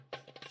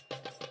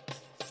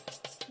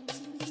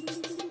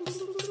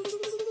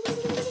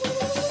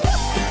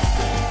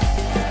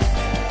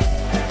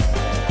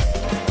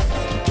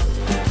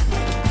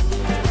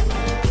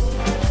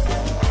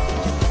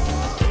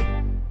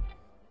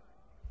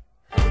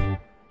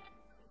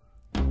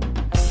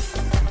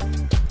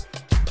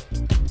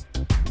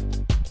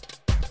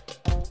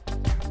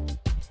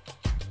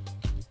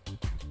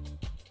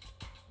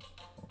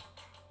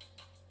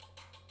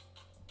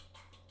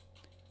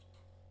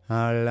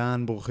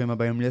אהלן, ברוכים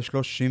הבאים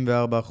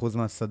ל-34%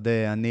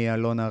 מהשדה. אני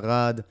אלון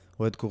ארד,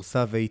 אוהד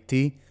קורסה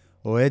ואיתי,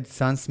 אוהד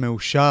סאנס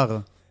מאושר.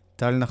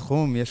 טל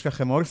נחום, יש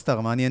לכם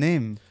אולסטאר,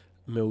 מעניינים.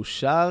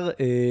 מאושר,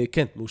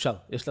 כן, מאושר.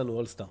 יש לנו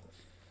אולסטאר.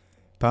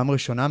 פעם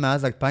ראשונה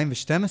מאז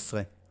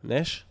 2012.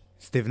 נש?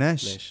 סטיב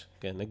נש. נש,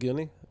 כן,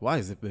 הגיוני.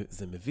 וואי,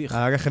 זה מביך.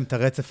 היה לכם את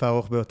הרצף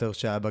הארוך ביותר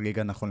שהיה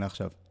בליגה נכון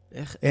לעכשיו.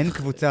 איך? אין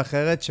קבוצה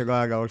אחרת שלא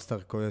היה לה אולסטאר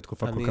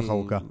תקופה כל כך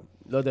ארוכה.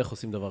 לא יודע איך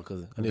עושים דבר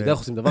כזה. אני יודע איך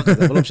עושים דבר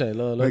כזה, אבל לא משנה,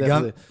 לא יודע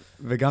איך זה.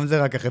 וגם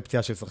זה רק אחרי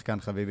פציעה של שחקן,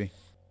 חביבי.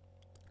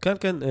 כן,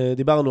 כן,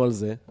 דיברנו על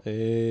זה.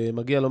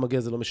 מגיע, לא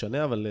מגיע, זה לא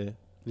משנה, אבל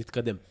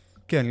נתקדם.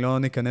 כן, לא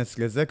ניכנס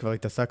לזה, כבר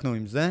התעסקנו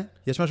עם זה.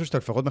 יש משהו שאתה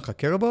לפחות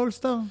מחכה לו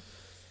באולסטאר?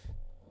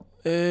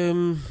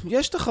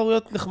 יש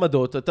תחרויות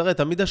נחמדות. תראה,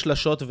 תמיד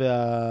השלשות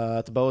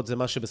וההטבעות זה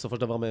מה שבסופו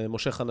של דבר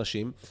מושך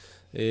אנשים.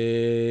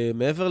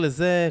 מעבר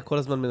לזה, כל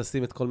הזמן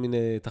מנסים את כל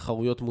מיני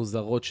תחרויות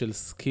מוזרות של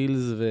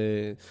סקילס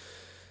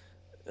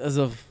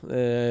עזוב,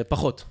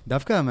 פחות.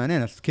 דווקא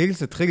מעניין,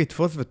 הסקילס התחיל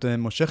לתפוס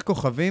ומושך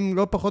כוכבים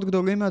לא פחות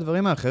גדולים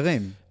מהדברים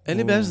האחרים. אין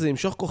לי בעיה שזה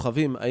ימשוך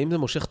כוכבים, האם זה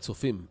מושך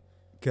צופים?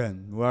 כן,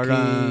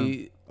 וואלה.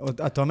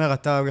 אתה אומר,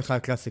 אתה הולך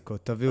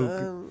לקלאסיקות,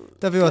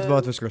 תביאו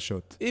הטבעות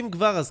ושלשות. אם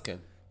כבר, אז כן,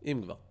 אם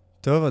כבר.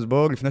 טוב, אז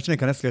בואו, לפני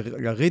שניכנס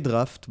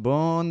לרידראפט,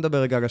 בואו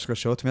נדבר רגע על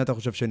השלשות. מי אתה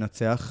חושב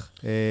שינצח?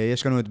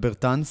 יש לנו את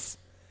ברטנס,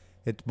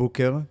 את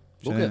בוקר.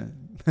 בוקר.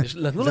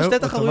 נתנו לו שתי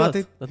תחרויות.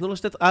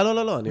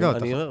 לא,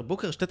 אני אומר,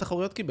 בוקר שתי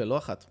תחרויות קיבל, לא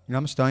אחת.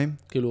 גם שתיים?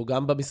 כאילו,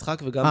 גם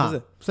במשחק וגם בזה.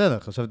 בסדר,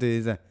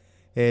 חשבתי זה.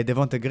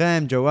 דוונטה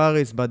גרם, ג'ו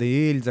אריס, באדי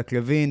היל, זק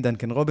לוין,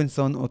 דנקן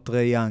רובינסון או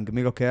טרי יאנג.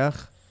 מי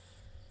לוקח?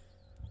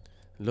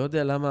 לא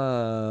יודע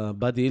למה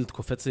באדי היל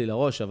קופץ לי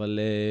לראש, אבל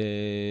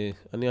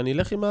אני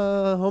אלך עם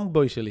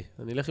ההומבוי שלי.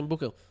 אני אלך עם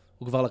בוקר.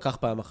 הוא כבר לקח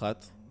פעם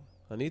אחת.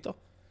 אני איתו.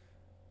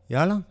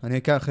 יאללה, אני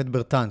אקח את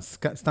ברטנס.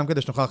 סתם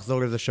כדי שנוכל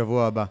לחזור לזה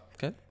שבוע הבא.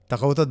 כן.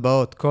 תחרות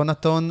הטבעות,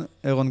 קונטון,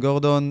 אירון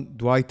גורדון,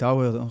 דווייט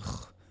האוורד,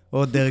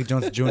 או דרק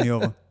ג'ונס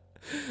ג'וניור.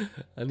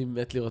 אני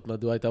מת לראות מה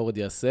דווייט האוורד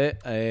יעשה.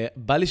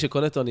 בא לי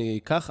שקונטון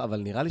ייקח, אבל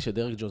נראה לי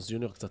שדרק ג'ונס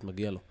ג'וניור קצת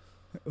מגיע לו.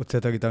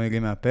 הוצאת את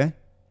המילים מהפה.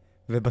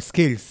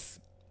 ובסקילס,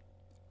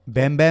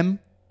 במבם,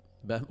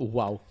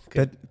 וואו.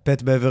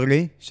 פט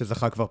בברלי,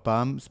 שזכה כבר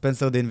פעם,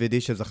 ספנסר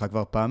דינווידי, שזכה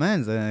כבר פעם,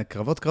 אין, זה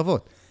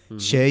קרבות.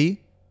 שיי,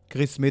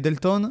 קריס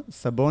מידלטון,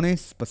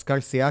 סבוניס, פסקל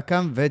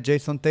סייקם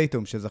וג'ייסון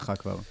טייטום, שזכה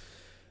כבר.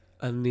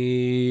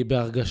 אני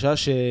בהרגשה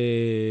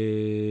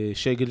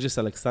ששי גילג'ס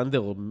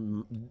אלכסנדר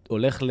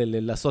הולך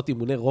לעשות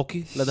אימוני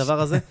רוקי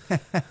לדבר הזה.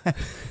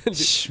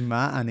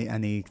 שמע,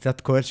 אני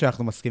קצת כועס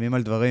שאנחנו מסכימים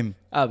על דברים.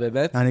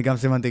 באמת? אני גם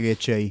סימנתי לי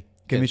את שי,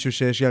 כמישהו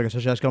שיש לי הרגשה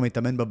שאשכרה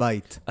מתאמן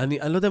בבית. אני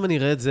לא יודע אם אני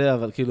אראה את זה,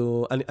 אבל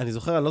כאילו, אני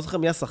לא זוכר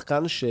מי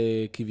השחקן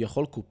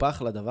שכביכול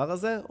קופח לדבר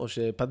הזה, או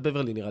שפט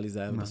בברלי נראה לי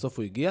זה היה, ובסוף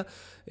הוא הגיע.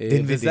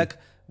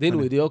 דין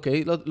ווידי,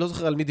 אוקיי, לא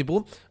זוכר על מי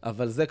דיברו,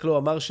 אבל זק לא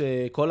אמר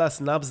שכל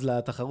הסנאפס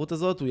לתחרות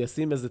הזאת, הוא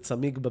ישים איזה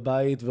צמיג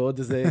בבית ועוד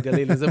איזה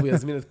גליל וזה, והוא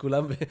יזמין את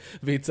כולם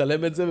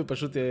ויצלם את זה,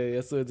 ופשוט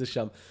יעשו את זה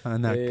שם.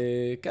 ענק.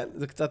 כן,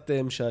 זה קצת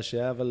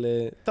משעשע, אבל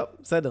טוב,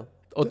 בסדר,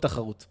 עוד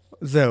תחרות.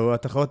 זהו,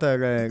 התחרות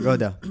האלה, לא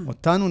יודע,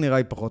 אותנו נראה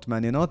לי פחות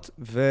מעניינות,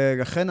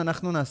 ולכן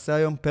אנחנו נעשה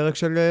היום פרק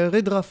של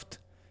רידראפט.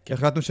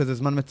 החלטנו שזה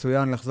זמן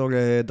מצוין לחזור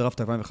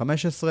לדראפט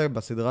 2015,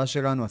 בסדרה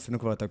שלנו עשינו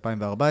כבר את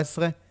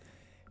 2014,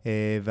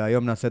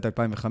 והיום נעשה את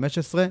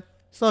 2015.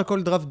 סך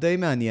הכל דראפט די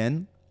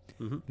מעניין.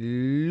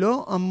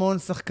 לא המון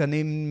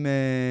שחקנים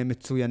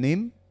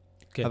מצוינים,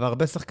 אבל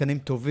הרבה שחקנים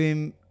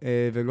טובים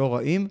ולא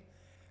רעים.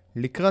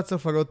 לקראת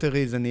סוף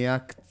הלוטרי זה נהיה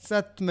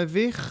קצת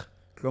מביך,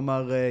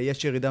 כלומר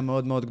יש ירידה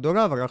מאוד מאוד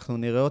גדולה, אבל אנחנו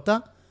נראה אותה.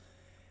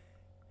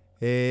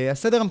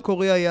 הסדר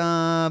המקורי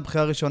היה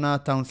בחירה ראשונה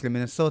טאונס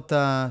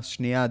למינסוטה,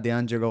 שנייה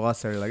דיאנג'לו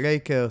ראסל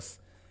ללייקרס,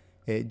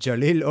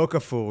 ג'ליל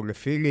אוקפור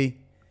לפילי,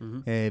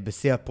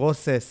 בשיא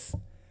הפרוסס,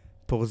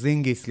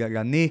 פורזינגיס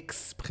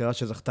לניקס, בחירה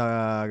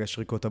שזכתה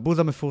לשריקות הבוז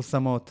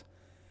המפורסמות,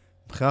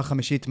 בחירה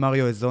חמישית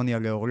מריו אזוניה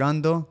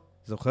לאורלנדו,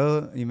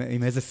 זוכר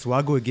עם איזה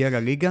סוואג הוא הגיע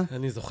לליגה?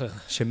 אני זוכר.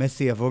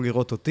 שמסי יבוא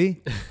לראות אותי.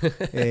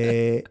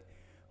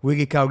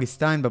 וויגי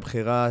קאוגיסטיין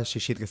בבחירה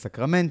השישית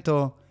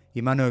לסקרמנטו,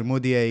 אימנואל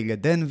מודיי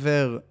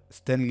לדנבר,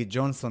 סטנלי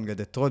ג'ונסון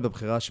לדטרויט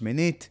בבחירה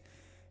השמינית,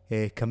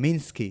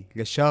 קמינסקי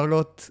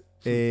לשרלוט,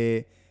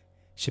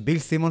 שביל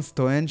סימונס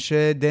טוען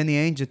שדני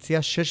איינג'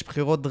 הציע 6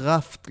 בחירות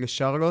דראפט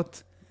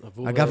לשרלוט.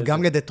 אגב,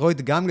 גם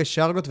לדטרויט, גם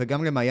לשרלוט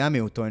וגם למיימי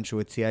הוא טוען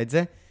שהוא הציע את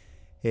זה.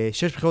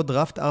 6 בחירות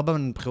דראפט, 4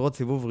 בחירות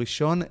סיבוב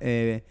ראשון,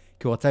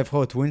 כי הוא רצה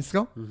לבחור את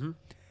ווינסלו,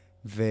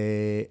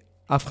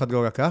 ואף אחד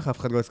לא לקח, אף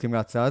אחד לא הסכים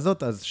להצעה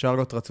הזאת, אז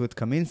שרלוט רצו את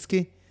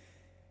קמינסקי,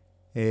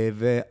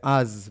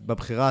 ואז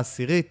בבחירה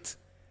העשירית,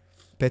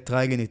 פט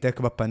ריילי ניתק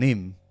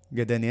בפנים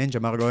לדני איינג',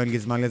 אמר לו אין לי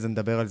זמן לזה,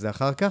 נדבר על זה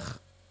אחר כך,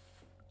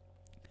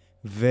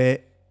 ולקח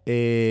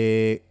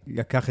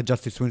את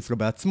ג'סטיס ווינסלו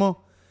בעצמו,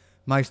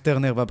 מייס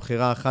טרנר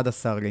בבחירה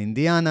 11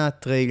 לאינדיאנה,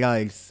 טרי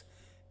ליילס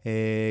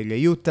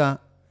ליוטה,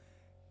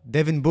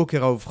 דווין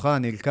בוקר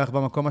האובחן נלקח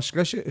במקום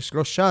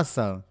ה-13,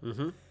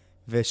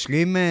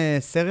 והשלים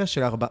סריה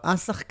של 4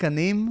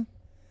 שחקנים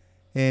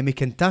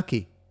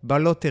מקנטקי,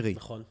 בלוטרי.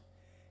 נכון.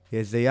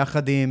 זה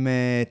יחד עם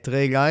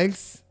טריי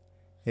ליילס,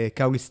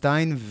 קאולי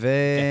סטיין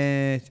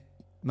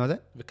מה זה?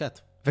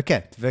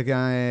 וקט,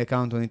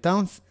 וקאונטוני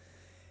טאונס.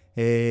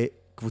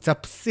 קבוצה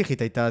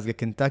פסיכית הייתה אז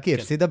לקנטקי,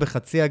 הפסידה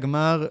בחצי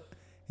הגמר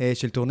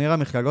של טורניר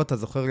המכללות, אתה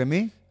זוכר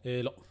למי?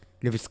 לא.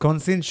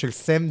 לוויסקונסין של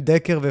סם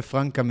דקר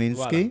ופרנק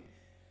קמינסקי,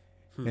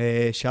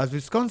 שאז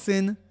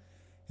ויסקונסין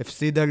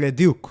הפסידה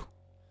לדיוק.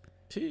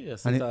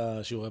 עשית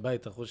שיעורי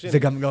בית, אתה חושב? זה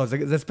גם לא,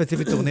 זה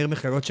ספציפית טורניר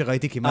מכללות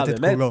שראיתי כמעט את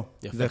כולו.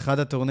 זה אחד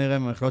הטורנירי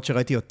מכללות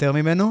שראיתי יותר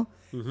ממנו,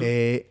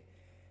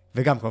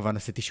 וגם כמובן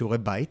עשיתי שיעורי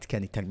בית, כי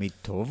אני תלמיד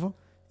טוב.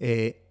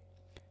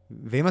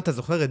 ואם אתה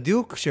זוכר את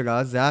דיוק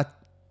שלה,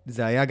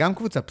 זה היה גם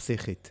קבוצה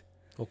פסיכית.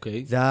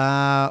 אוקיי. זה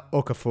היה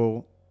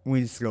אוקפור,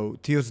 ווינסלו,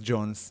 טיוס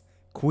ג'ונס,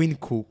 קווין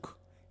קוק,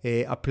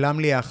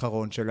 הפלמלי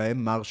האחרון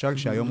שלהם, מרשל,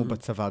 שהיום הוא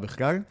בצבא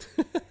בכלל.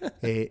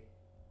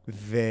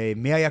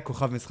 ומי היה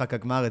כוכב משחק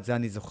הגמר? את זה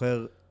אני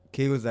זוכר,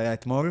 כאילו זה היה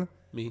אתמול.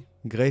 מי?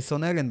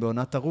 גרייסון אלן,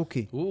 בעונת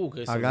הרוקי.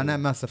 גרייסון אלן.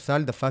 הגן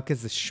מהספסל דפק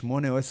איזה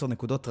 8 או 10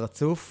 נקודות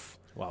רצוף.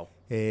 וואו.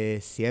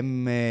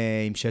 סיים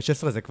עם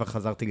 16, זה כבר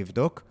חזרתי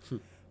לבדוק.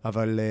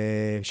 אבל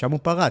שם הוא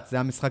פרץ, זה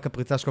המשחק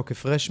הפריצה שלו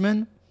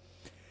כפרשמן.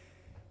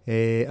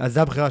 אז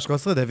זה הבחירה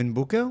 13, דווין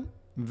בוקר,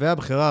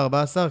 והבחירה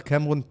 14,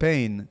 קמרון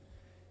פיין,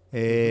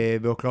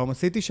 באוקלאומה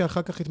סיטי,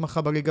 שאחר כך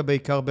התמחה בליגה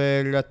בעיקר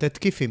בלתת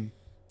כיפים.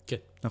 כן.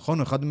 נכון?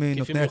 הוא אחד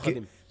מנותני... כיפים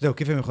מיוחדים. זהו,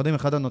 כיפים מיוחדים,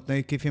 אחד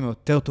הנותני כיפים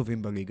היותר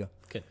טובים בליגה.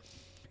 כן.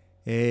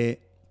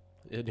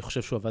 אני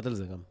חושב שהוא עבד על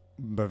זה גם.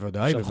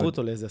 בוודאי. שלחו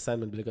אותו לאיזה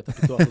אסיינמנט בליגת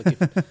הפיתוח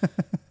לכיפים.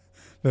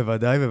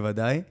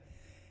 בוודאי.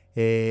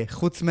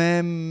 חוץ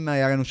מהם,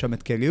 היה לנו שם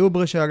את קלי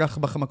אוברה שהלך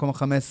במקום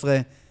ה-15,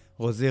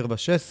 רוזיר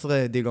ב-16,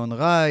 דילון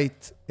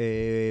רייט,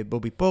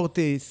 בובי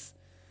פורטיס,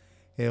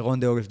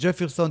 רון אורגס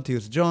ג'פירסון,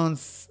 טיוס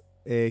ג'ונס,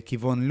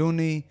 כיוון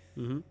לוני,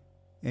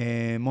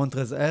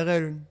 מונטרז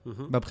ארל,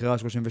 בבחירה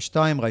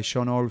 32,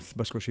 ריישון אולס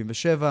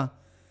ב-37,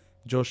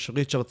 ג'וש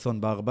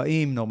ריצ'רדסון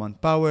ב-40, נורמן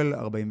פאוול,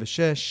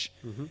 46,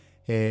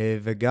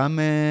 וגם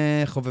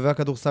חובבי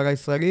הכדורסל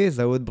הישראלי,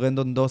 זהו את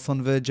ברנדון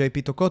דוסון וג'יי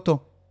פי טוקוטו,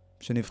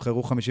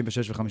 שנבחרו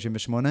 56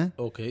 ו-58.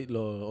 אוקיי,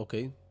 לא,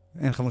 אוקיי.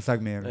 אין לך מושג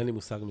מאלה. אין לי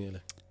מושג מאלה.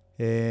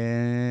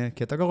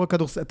 כי אתה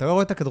לא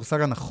רואה את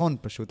הכדורסל הנכון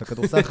פשוט.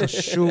 הכדורסל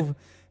חשוב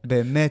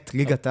באמת,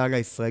 ליגת העל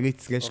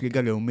הישראלית, סלש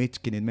ליגה לאומית,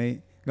 כי נדמה...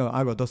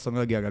 לא, דוסון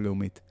לא הגיע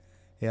ללאומית.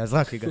 אז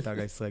רק ליגת העל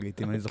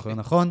הישראלית, אם אני זוכר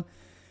נכון.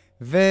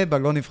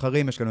 ובלא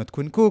נבחרים יש לנו את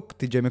קווין קוק,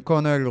 טי.ג'יי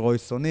מקונל,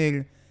 רויס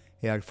אוניל,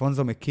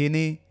 אלפונזו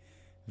מקיני,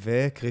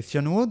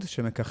 וקריסטיאן ווד,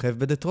 שמככב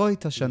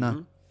בדטרויט השנה.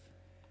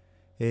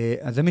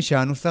 אז זה מי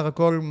שענו סך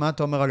הכל, מה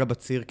אתה אומר על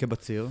הבציר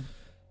כבציר?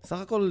 סך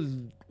הכל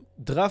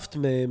דראפט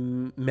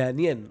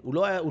מעניין. הוא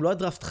לא היה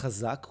דראפט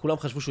חזק, כולם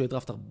חשבו שהוא יהיה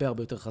דראפט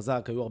הרבה יותר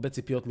חזק, היו הרבה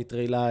ציפיות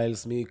מטריי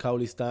ליילס,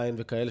 מקאולי סטיין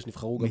וכאלה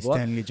שנבחרו גבוה.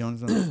 מסטנלי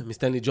ג'ונסון.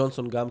 מסטנלי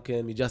ג'ונסון גם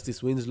כן,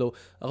 מג'סטיס ווינסלו,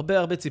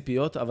 הרבה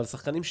ציפיות, אבל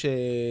שחקנים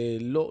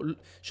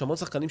שהמון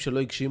שחקנים שלא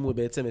הגשימו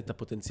בעצם את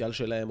הפוטנציאל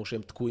שלהם, או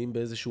שהם תקועים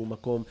באיזשהו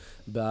מקום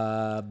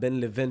בין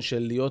לבין של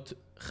להיות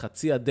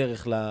חצי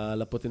הדרך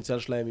לפוטנציאל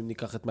שלהם, אם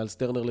ניקח את מיילס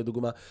טרנר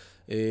לדוגמה,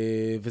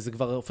 וזה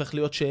כבר הופך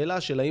להיות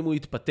שאלה של האם הוא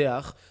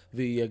יתפתח,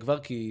 ויהיה כבר,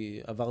 כי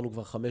עברנו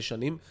כבר 5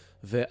 שנים,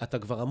 ואתה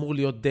כבר אמור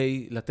להיות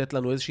לתת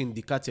לנו איזושהי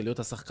אינדיקציה, להיות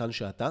השחקן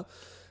שאתה,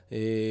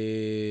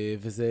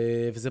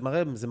 וזה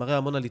מראה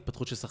המון על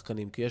התפתחות של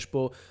שחקנים, כי יש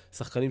פה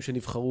שחקנים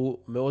שנבחרו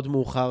מאוד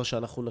מאוחר,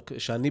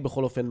 שאני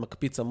בכל אופן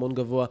מקפיץ המון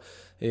גבוה.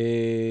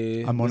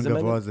 המון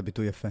גבוה זה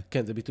ביטוי יפה.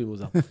 כן, זה ביטוי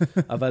מוזר,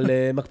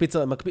 אבל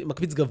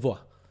מקפיץ גבוה.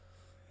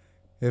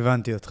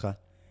 הבנתי אותך.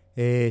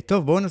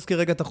 טוב, בואו נזכיר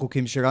רגע את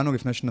החוקים שלנו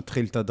לפני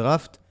שנתחיל את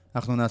הדראפט.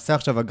 אנחנו נעשה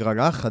עכשיו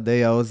הגרלה,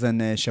 חדי האוזן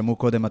שמעו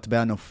קודם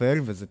מטבע נופל,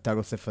 וזה תג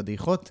אוסף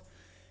פדיחות.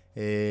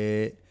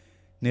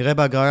 נראה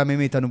בהגרלה מי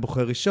מאיתנו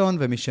בוחר ראשון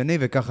ומי שני,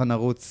 וככה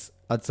נרוץ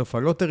עד סוף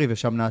הלוטרי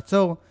ושם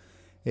נעצור.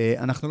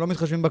 אנחנו לא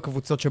מתחשבים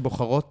בקבוצות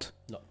שבוחרות.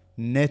 לא.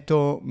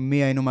 נטו, מי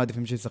היינו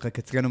מעדיפים שישחק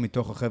אצלנו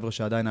מתוך החבר'ה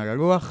שעדיין על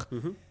הלוח.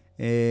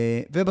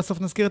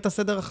 ובסוף נזכיר את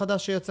הסדר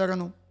החדש שיצא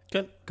לנו.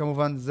 כן.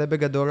 כמובן, זה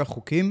בגדול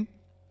החוקים.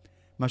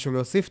 משהו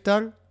להוסיף,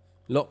 טל?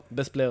 לא,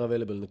 best player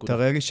available, נקודה.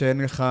 תראה לי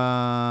שאין לך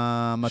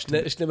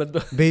מטבע... שני מטבע.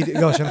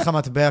 לא, שאין לך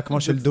מטבע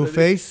כמו של דו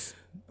פייס.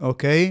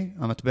 אוקיי,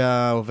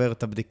 המטבע עובר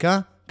את הבדיקה.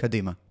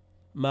 קדימה.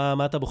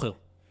 מה אתה בוחר?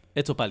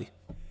 עץ או פלי?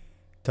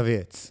 תביא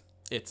עץ.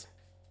 עץ.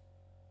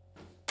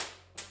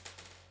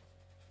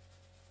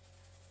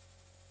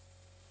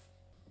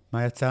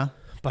 מה יצא?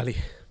 פלי.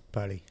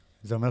 פלי.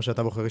 זה אומר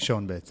שאתה בוחר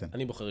ראשון בעצם.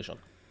 אני בוחר ראשון.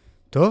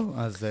 טוב,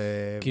 אז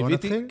בוא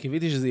נתחיל.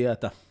 קיוויתי שזה יהיה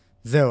אתה.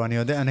 זהו,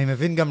 אני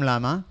מבין גם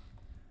למה.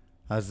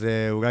 אז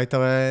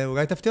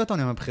אולי תפתיע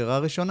אותנו עם הבחירה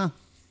הראשונה.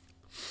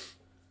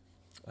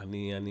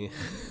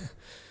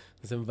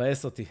 זה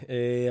מבאס אותי.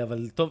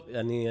 אבל טוב,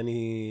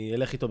 אני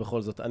אלך איתו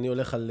בכל זאת. אני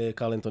הולך על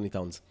קרל אנטוני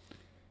טאונס.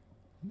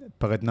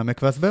 פרט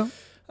נמק והסבר?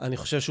 אני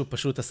חושב שהוא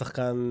פשוט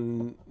השחקן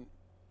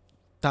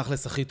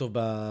תכלס הכי טוב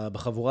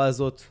בחבורה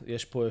הזאת.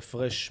 יש פה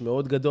הפרש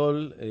מאוד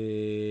גדול.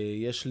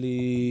 יש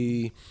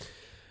לי...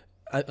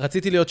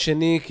 רציתי להיות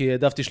שני, כי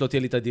העדפתי שלא תהיה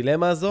לי את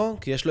הדילמה הזו,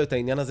 כי יש לו את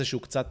העניין הזה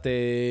שהוא קצת,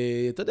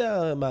 אתה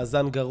יודע,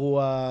 מאזן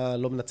גרוע,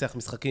 לא מנצח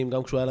משחקים,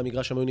 גם כשהוא היה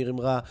למגרש, הם היו נראים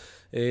רע,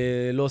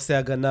 לא עושה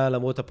הגנה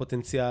למרות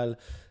הפוטנציאל.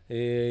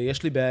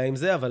 יש לי בעיה עם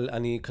זה, אבל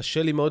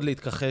קשה לי מאוד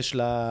להתכחש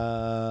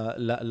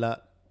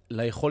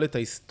ליכולת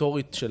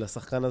ההיסטורית של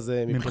השחקן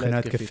הזה מבחינה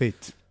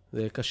התקפית.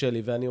 זה קשה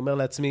לי, ואני אומר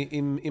לעצמי,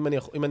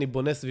 אם אני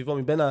בונה סביבו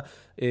מבין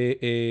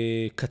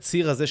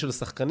הקציר הזה של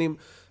השחקנים,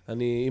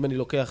 אם אני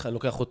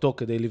לוקח אותו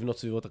כדי לבנות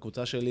סביבו את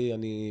הקבוצה שלי,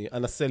 אני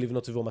אנסה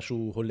לבנות סביבו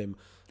משהו הולם,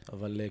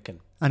 אבל כן.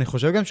 אני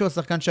חושב גם שהוא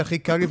השחקן שהכי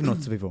קל לבנות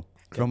סביבו.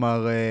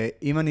 כלומר,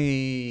 אם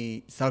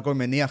אני סך הכל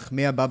מניח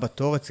מי הבא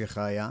בתור אצלך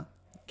היה,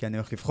 כי אני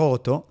הולך לבחור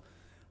אותו,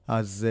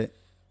 אז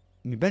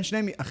מבין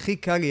שניהם הכי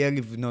קל יהיה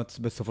לבנות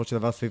בסופו של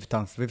דבר סביב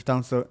טאונס. סביב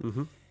טאונס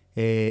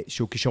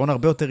שהוא כישרון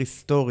הרבה יותר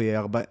היסטורי,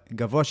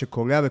 גבוה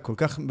שקורע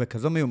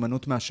בכזו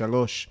מיומנות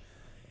מהשלוש,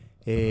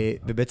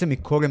 ובעצם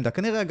מכל עמדה,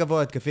 כנראה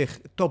גבוה התקפי,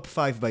 טופ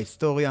 5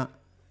 בהיסטוריה,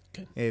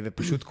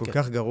 ופשוט כל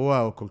כך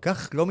גרוע, או כל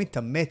כך לא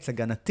מתאמץ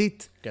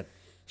הגנתית,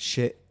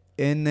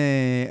 שאין,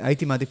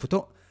 הייתי מעדיף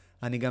אותו.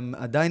 אני גם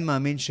עדיין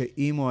מאמין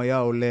שאם הוא היה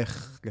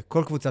הולך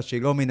לכל קבוצה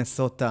שהיא לא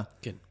מינסוטה,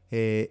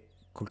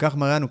 כל כך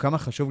מראה לנו כמה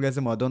חשוב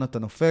לאיזה מועדון אתה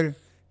נופל,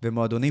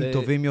 ומועדונים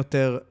טובים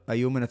יותר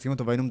היו מנצלים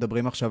אותו, והיינו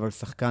מדברים עכשיו על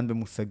שחקן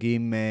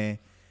במושגים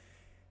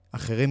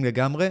אחרים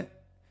לגמרי.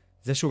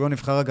 זה שהוא לא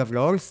נבחר אגב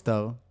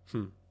לאולסטאר,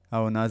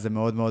 העונה זה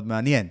מאוד מאוד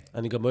מעניין.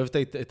 אני גם אוהב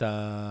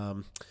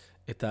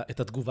את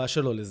התגובה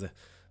שלו לזה.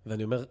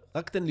 ואני אומר,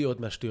 רק תן לי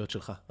עוד מהשטויות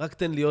שלך. רק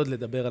תן לי עוד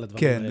לדבר על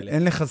הדברים האלה. כן,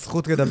 אין לך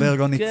זכות לדבר,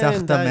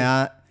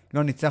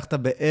 לא ניצחת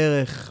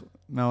בערך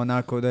מהעונה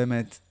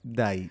הקודמת,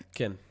 די.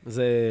 כן,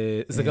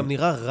 זה גם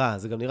נראה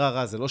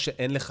רע, זה לא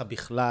שאין לך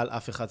בכלל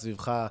אף אחד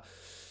סביבך.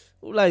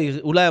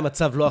 אולי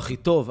המצב לא הכי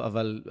טוב,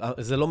 אבל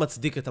זה לא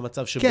מצדיק את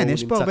המצב שבו הוא נמצא כרגע.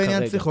 כן, יש פה הרבה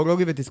עניין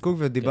פסיכולוגי ותסכול,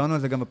 ודיברנו על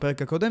זה גם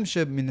בפרק הקודם,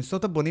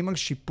 שמנסות הבונים על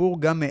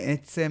שיפור גם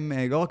מעצם,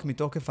 לא רק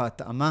מתוקף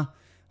ההתאמה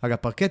על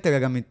הפרקט, אלא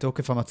גם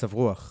מתוקף המצב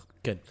רוח.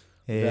 כן.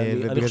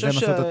 ובגלל זה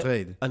מסות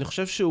הטרייד. אני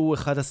חושב שהוא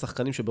אחד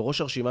השחקנים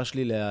שבראש הרשימה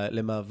שלי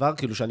למעבר,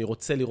 כאילו שאני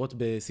רוצה לראות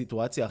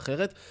בסיטואציה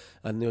אחרת.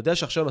 אני יודע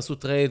שעכשיו הם עשו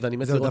טרייד, ואני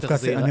מת לראות איך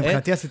זה ייראה.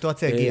 מבחינתי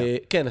הסיטואציה הגיעה.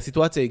 כן,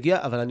 הסיטואציה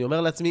הגיעה, אבל אני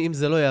אומר לעצמי, אם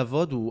זה לא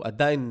יעבוד, הוא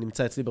עדיין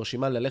נמצא אצלי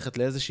ברשימה ללכת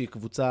לאיזושהי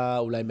קבוצה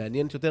אולי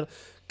מעניינת יותר,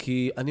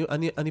 כי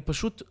אני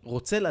פשוט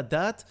רוצה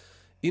לדעת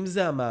אם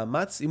זה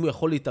המאמץ, אם הוא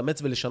יכול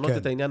להתאמץ ולשנות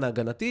את העניין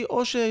ההגנתי,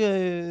 או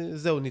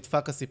שזהו,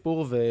 נדפק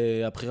הסיפור,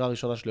 והבחירה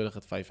הראשונה שלי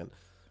הולכת פייפן.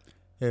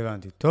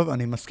 הבנתי. טוב,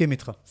 אני מסכים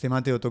איתך.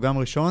 סימנתי אותו גם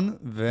ראשון,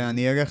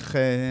 ואני אלך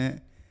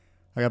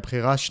על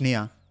הבחירה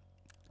השנייה.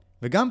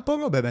 וגם פה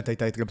לא באמת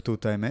הייתה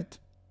התלבטות, האמת.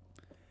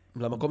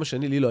 למקום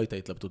השני, לי לא הייתה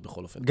התלבטות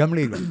בכל אופן. גם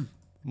לי לא.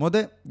 מודה,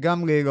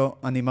 גם לי לא.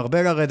 אני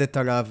מרבה לרדת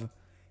עליו,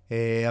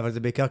 אבל זה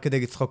בעיקר כדי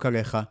לצחוק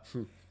עליך.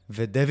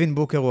 ודווין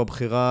בוקר הוא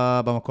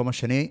הבחירה במקום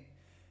השני.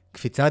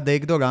 קפיצה די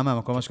גדולה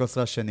מהמקום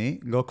ה-13 השני,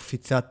 לא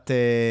קפיצת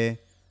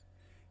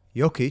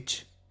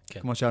יוקיץ',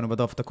 כמו שהיינו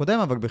בדראפט הקודם,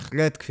 אבל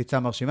בהחלט קפיצה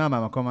מרשימה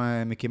מהמקום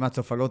מכמעט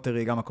סוף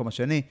הלוטרי, גם המקום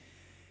השני.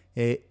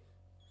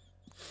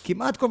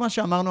 כמעט כל מה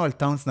שאמרנו על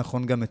טאונס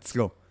נכון גם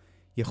אצלו.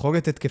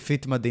 יכולת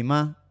התקפית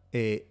מדהימה, 20-30%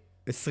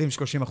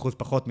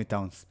 פחות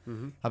מטאונס.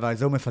 אבל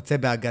זה הוא מפצה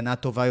בהגנה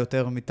טובה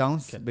יותר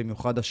מטאונס,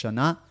 במיוחד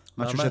השנה.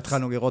 משהו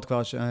שהתחלנו לראות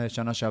כבר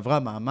שנה שעברה,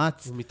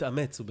 מאמץ. הוא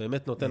מתאמץ, הוא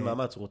באמת נותן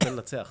מאמץ, הוא רוצה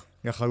לנצח.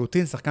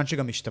 לחלוטין, שחקן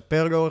שגם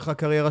משתפר לאורך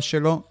הקריירה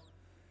שלו.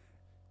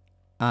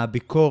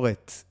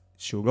 הביקורת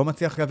שהוא לא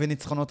מצליח להביא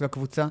ניצחונות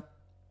לקבוצה,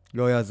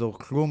 לא יעזור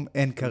כלום,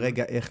 אין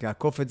כרגע איך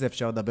לעקוף את זה,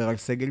 אפשר לדבר על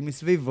סגל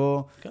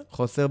מסביבו,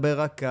 חוסר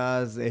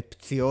ברכז,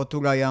 פציעות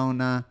אולי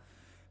העונה,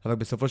 אבל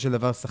בסופו של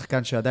דבר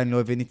שחקן שעדיין לא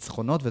הביא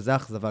ניצחונות, וזו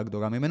האכזבה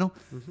הגדולה ממנו,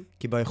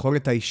 כי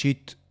ביכולת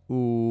האישית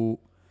הוא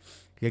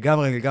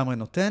לגמרי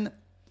נותן,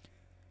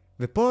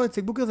 ופה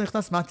אצל בוקר זה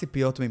נכנס מה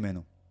הציפיות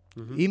ממנו.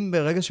 אם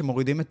ברגע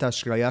שמורידים את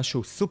האשליה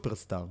שהוא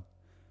סופרסטאר,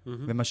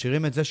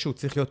 ומשאירים את זה שהוא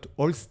צריך להיות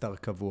אולסטאר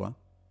קבוע,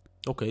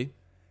 אוקיי.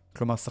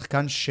 כלומר,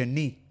 שחקן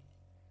שני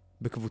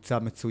בקבוצה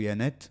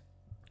מצוינת,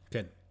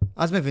 כן.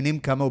 אז מבינים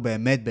כמה הוא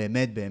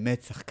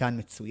באמת שחקן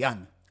מצוין.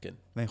 כן.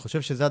 ואני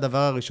חושב שזה הדבר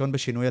הראשון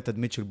בשינוי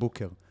התדמית של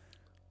בוקר.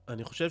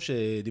 אני חושב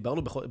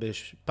שדיברנו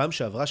בפעם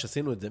שעברה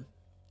שעשינו את זה,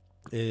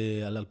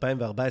 על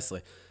 2014,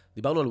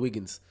 דיברנו על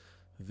ויגינס,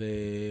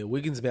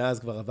 וויגינס מאז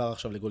כבר עבר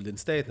עכשיו לגולדן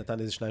סטייט, נתן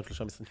איזה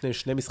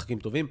 2 משחקים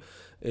טובים.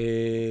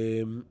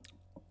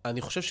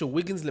 אני חושב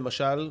שוויגינס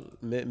למשל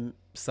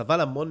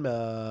סבל המון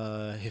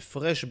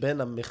מההפרש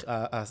בין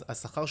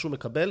השכר שהוא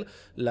מקבל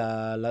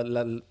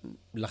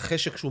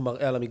לחשק שהוא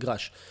מראה על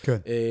המגרש. כן.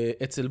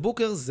 אצל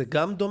בוקר זה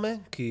גם דומה,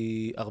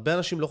 כי הרבה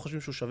אנשים לא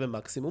חושבים שהוא שווה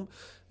מקסימום.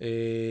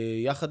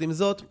 יחד עם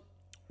זאת,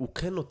 הוא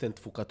כן נותן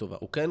תפוקה טובה.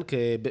 הוא כן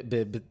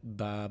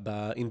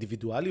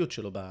באינדיבידואליות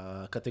שלו,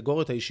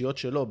 בקטגוריות האישיות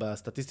שלו,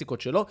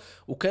 בסטטיסטיקות שלו,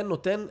 הוא כן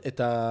נותן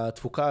את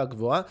התפוקה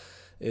הגבוהה.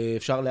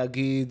 אפשר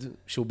להגיד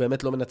שהוא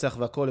באמת לא מנצח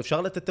והכל,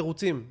 אפשר לתת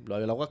תירוצים. לא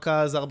היה לו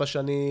רכז 4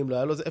 שנים, לא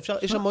היה לו זה,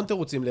 יש המון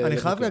תירוצים. אני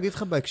חייב להגיד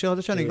לך בהקשר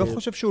הזה שאני לא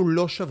חושב שהוא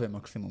לא שווה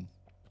מקסימום.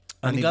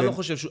 אני גם לא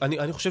חושב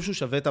אני חושב שהוא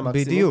שווה את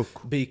המקסימום.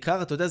 בדיוק.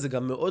 בעיקר, אתה יודע, זה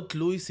גם מאוד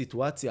תלוי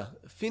סיטואציה.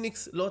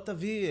 פיניקס לא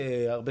תביא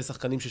הרבה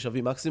שחקנים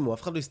ששווים מקסימום,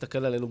 אף אחד לא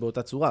יסתכל עלינו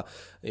באותה צורה.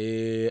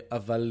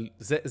 אבל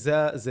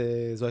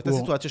זו הייתה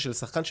סיטואציה של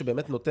שחקן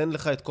שבאמת נותן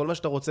לך את כל מה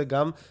שאתה רוצה,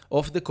 גם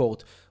אוף דה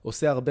קורט,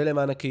 עושה הרבה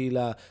למען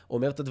הקהילה,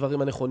 אומר את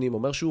הדברים הנכונים,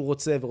 אומר שהוא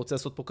רוצה ורוצה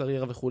לעשות פה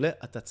קריירה וכו',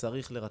 אתה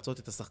צריך לרצות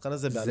את השחקן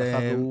הזה בהנחה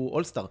והוא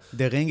אולסטאר.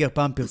 דה רינגר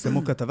פעם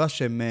פרסמו כתבה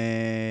שהם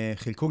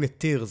חילקו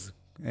לטירס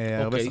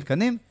הרבה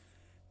שחקנים,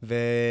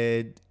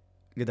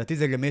 ולדעתי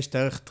זה גם יש את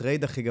הערך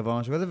טרייד הכי גבוה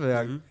משהו כזה,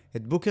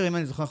 ואת בוקר, אם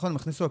אני זוכר נכון, הם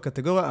הכניסו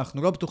לקטגוריה,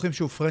 אנחנו לא בטוחים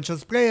שהוא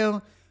פרנצ'ייז פלייר,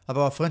 אבל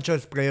הוא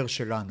הפרנצ'ייז פלייר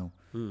שלנו.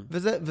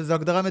 וזו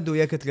הגדרה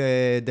מדויקת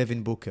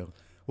לדווין בוקר.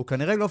 הוא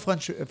כנראה לא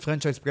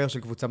פרנצ'ייז פלייר של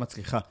קבוצה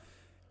מצליחה.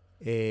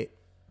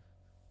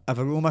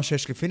 אבל הוא מה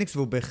שיש לפיניקס,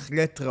 והוא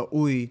בהחלט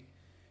ראוי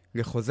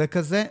לחוזה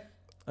כזה.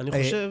 אני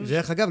חושב...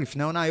 דרך אגב,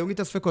 לפני העונה היו לי את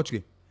הספקות שלי.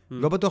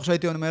 לא בטוח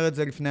שהייתי אומר את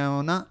זה לפני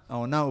העונה.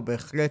 העונה הוא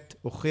בהחלט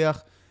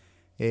הוכיח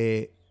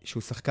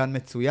שהוא שחקן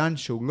מצוין,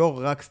 שהוא לא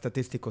רק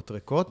סטטיסטיקות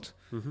ריקות.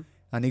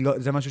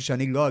 זה משהו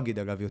שאני לא אגיד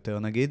עליו יותר,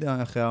 נגיד,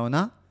 אחרי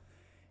העונה.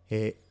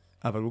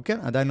 אבל הוא כן,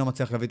 עדיין לא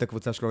מצליח להביא את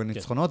הקבוצה שלו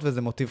לניצחונות,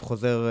 וזה מוטיב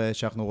חוזר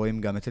שאנחנו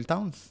רואים גם אצל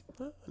טאונס.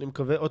 אני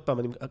מקווה, עוד פעם,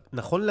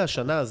 נכון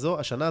להשנה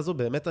הזו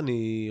באמת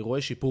אני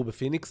רואה שיפור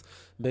בפיניקס,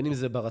 בין אם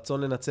זה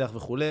ברצון לנצח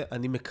וכו'.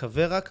 אני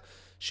מקווה רק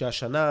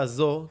שהשנה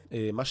הזו,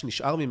 מה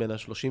שנשאר ממנה,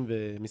 30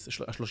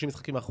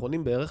 משחקים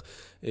האחרונים בערך,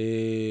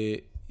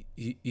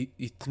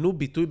 ייתנו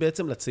ביטוי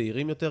בעצם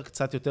לצעירים יותר,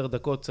 קצת יותר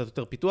דקות, קצת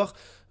יותר פיתוח,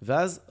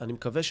 ואז אני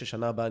מקווה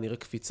ששנה הבאה נראה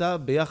קפיצה,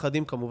 ביחד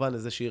עם כמובן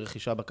איזושהי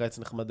רכישה בקיץ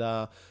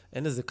נחמדה,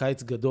 אין איזה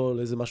קיץ גדול,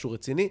 איזה משהו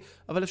רציני,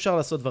 אבל אפשר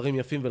לעשות דברים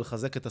יפים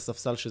ולחזק את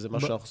הספסל, שזה מה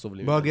שאנחנו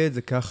סובלים. בוא אגיד את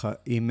זה ככה,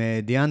 עם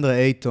דיאנדרה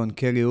אייטון,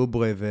 קלי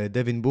אוברה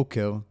ודווין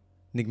בוקר,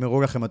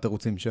 נגמרו לכם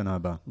התירוצים שנה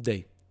הבאה.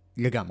 די.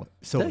 לגמרי,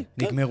 סורי,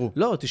 נגמרו.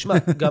 לא, תשמע,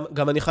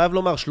 גם אני חייב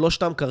לומר,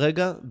 שלושתם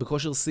כרגע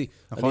בכושר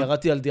C. אני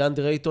ירדתי על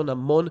דיאנדרה אייטון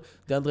המון,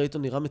 דיאנדרה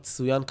אייטון נראה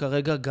מצוין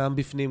כרגע, גם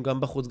בפנים,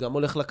 גם בחוץ, גם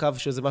הולך לקו,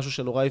 שזה משהו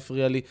שנורא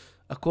הפריע לי,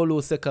 הכל הוא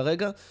עושה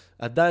כרגע,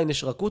 עדיין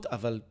יש רכות,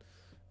 אבל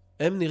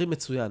הם נראים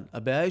מצוין.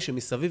 הבעיה היא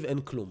שמסביב אין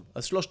כלום.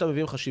 אז שלושתם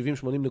מביאים לך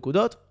 70-80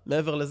 נקודות,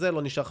 מעבר לזה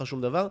לא נשאר לך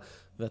שום דבר,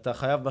 ואתה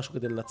חייב משהו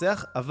כדי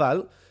לנצח,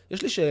 אבל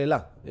יש לי שאלה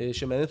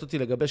שמעניינת אותי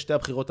לגבי שתי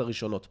הבחירות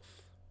הראשונות.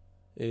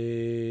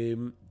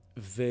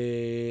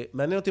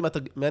 ומעניין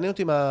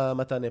אותי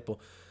מה תענה פה.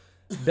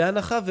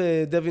 בהנחה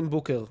ודווין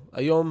בוקר,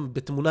 היום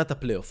בתמונת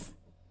הפלייאוף,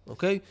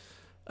 אוקיי?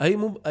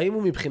 האם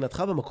הוא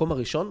מבחינתך במקום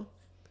הראשון?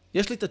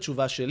 יש לי את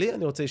התשובה שלי,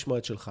 אני רוצה לשמוע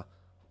את שלך.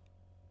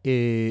 אתה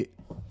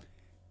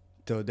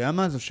יודע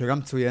מה? זו שאלה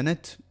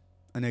מצוינת.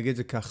 אני אגיד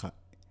זה ככה.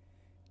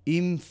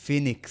 אם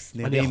פיניקס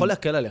נראים... אני יכול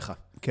להקל עליך.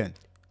 כן.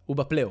 הוא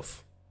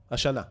בפלייאוף,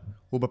 השנה.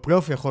 הוא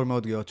בפלייאוף יכול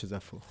מאוד להיות שזה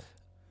הפוך.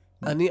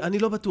 אני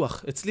לא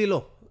בטוח, אצלי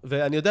לא.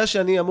 ואני יודע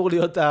שאני אמור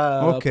להיות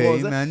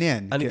אוקיי,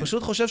 מעניין. אני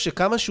פשוט חושב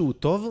שכמה שהוא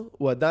טוב,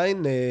 הוא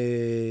עדיין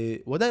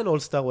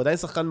אולסטאר, הוא עדיין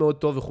שחקן מאוד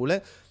טוב וכו',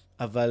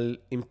 אבל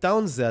עם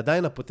טאונס זה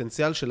עדיין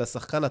הפוטנציאל של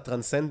השחקן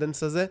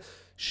הטרנסנדנס הזה,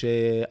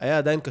 שהיה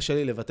עדיין קשה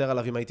לי לוותר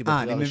עליו אם הייתי בחירה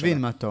ראשונה. אני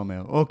מבין מה אתה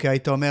אומר. אוקיי,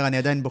 היית אומר, אני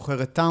עדיין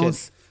בוחר את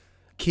טאונס,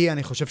 כי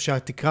אני חושב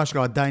שהתקרה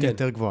שלו עדיין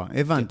יותר גבוהה.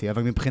 הבנתי,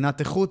 אבל מבחינת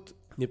איכות...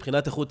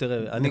 מבחינת איכות,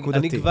 תראה,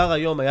 אני כבר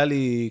היום, היה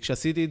לי,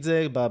 כשעשיתי את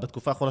זה,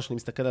 בתקופה האחרונה שאני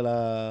מסתכל על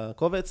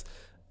הקובץ,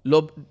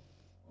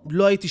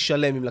 לא הייתי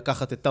שלם אם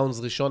לקחת את טאונס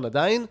ראשון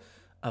עדיין,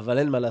 אבל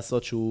אין מה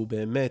לעשות שהוא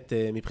באמת,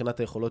 מבחינת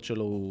היכולות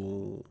שלו,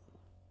 הוא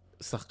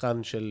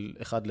שחקן של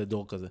אחד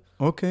לדור כזה.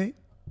 אוקיי.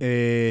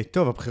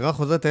 טוב, הבחירה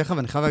חוזרת אליך,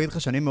 ואני חייב להגיד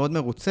לך שאני מאוד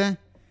מרוצה,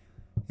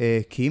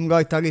 כי אם לא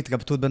הייתה לי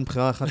התלבטות בין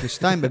בחירה 1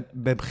 ל-2,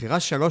 בבחירה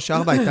 3-4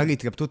 הייתה לי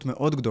התלבטות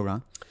מאוד גדולה,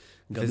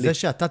 וזה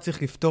שאתה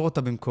צריך לפתור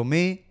אותה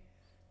במקומי,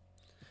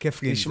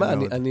 כיף לי. תשמע,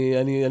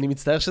 אני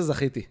מצטער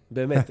שזכיתי,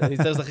 באמת, אני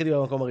מצטער שזכיתי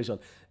במקום הראשון.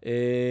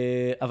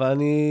 אבל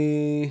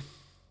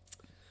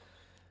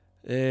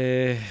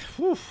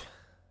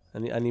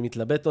אני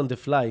מתלבט on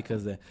the fly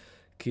כזה,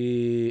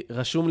 כי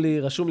רשום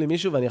לי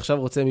מישהו ואני עכשיו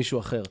רוצה מישהו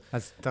אחר.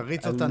 אז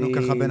תריץ אותנו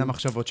ככה בין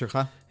המחשבות שלך.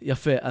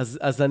 יפה,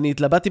 אז אני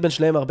התלבטתי בין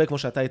שניהם הרבה כמו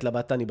שאתה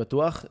התלבטת, אני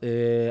בטוח.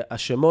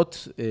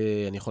 השמות,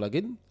 אני יכול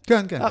להגיד?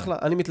 כן, כן. אחלה,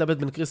 אני מתלבט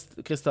בין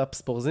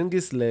קריסטאפס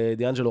פורזינגיס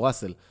לדיאנג'לו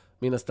ראסל.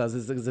 מן הסתם,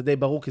 זה די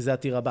ברור כי זה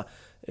הטיר הבא.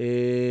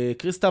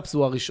 קריסטאפס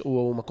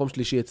הוא מקום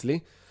שלישי אצלי,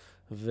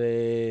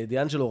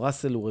 ודיאנג'לו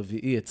ראסל הוא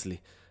רביעי אצלי.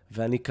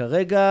 ואני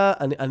כרגע,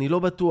 אני לא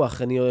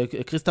בטוח,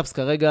 קריסטאפס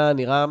כרגע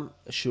נראה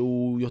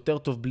שהוא יותר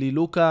טוב בלי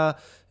לוקה,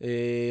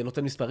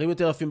 נותן מספרים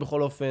יותר יפים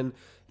בכל אופן,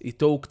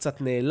 איתו הוא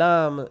קצת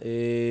נעלם,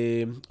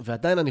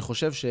 ועדיין אני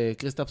חושב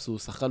שקריסטאפס הוא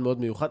שחקן מאוד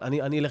מיוחד,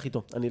 אני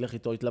אלך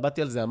איתו,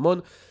 התלבטתי על זה המון,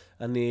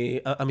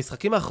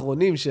 המשחקים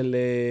האחרונים של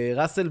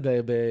ראסל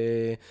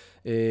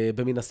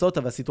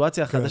במינסוטה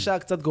והסיטואציה החדשה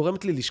קצת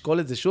גורמת לי לשקול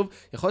את זה שוב.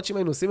 יכול להיות שאם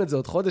היינו עושים את זה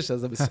עוד חודש,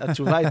 אז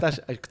התשובה הייתה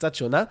קצת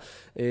שונה.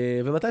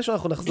 ומתישהו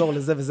אנחנו נחזור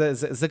לזה,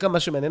 וזה גם מה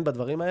שמעניין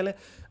בדברים האלה.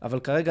 אבל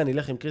כרגע אני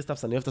אלך עם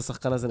קריסטאפס, אני אוהב את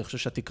השחקן הזה, אני חושב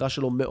שהתקרה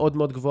שלו מאוד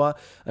מאוד גבוהה.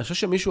 אני חושב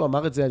שמישהו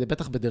אמר את זה,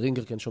 בטח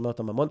בדרינגר, כי אני שומע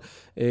אותם המון,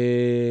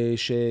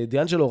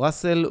 שדיאנג'לו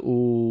ראסל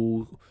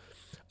הוא,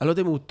 אני לא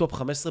יודע אם הוא טופ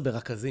 15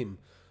 ברכזים.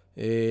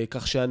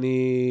 כך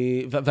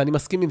ואני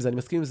מסכים עם זה, אני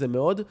מסכים עם זה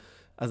מאוד,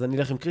 אז אני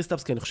אלך עם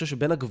קריסטאפס, כי אני חושב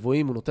שבין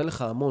הגבוהים הוא נותן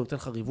לך המון, הוא נותן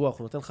לך ריווח,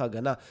 הוא נותן לך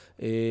הגנה,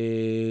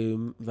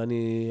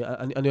 ואני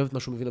אוהב את מה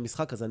שהוא מביא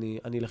למשחק, אז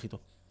אני אלך איתו.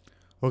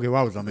 אוקיי,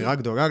 וואו, זו אמירה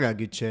גדולה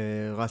להגיד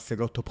שראסל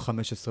לא טופ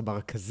 15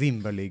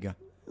 ברכזים בליגה.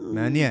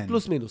 מעניין.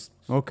 פלוס מינוס.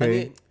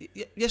 אוקיי.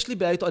 יש לי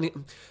בעיה איתו,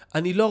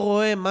 אני לא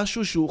רואה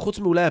משהו שהוא, חוץ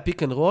מאולי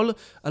הפיק אנד רול,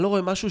 אני לא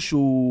רואה משהו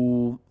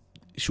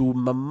שהוא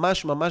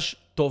ממש ממש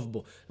טוב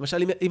בו.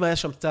 למשל, אם היה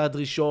שם צעד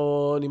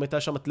ראשון, אם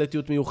הייתה שם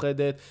אתלטיות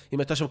מיוחדת, אם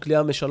הייתה שם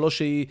קליעה משלוש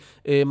שהיא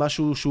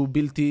משהו שהוא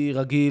בלתי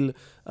רגיל,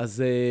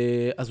 אז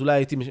אולי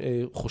הייתי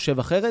חושב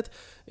אחרת,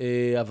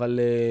 אבל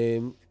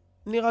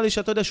נראה לי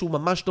שאתה יודע שהוא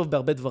ממש טוב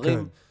בהרבה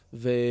דברים,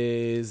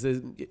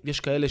 ויש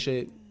כאלה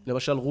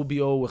למשל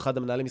רוביו הוא אחד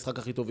המנהלי משחק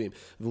הכי טובים,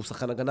 והוא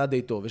שחקן הגנה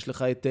די טוב, יש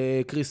לך את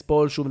קריס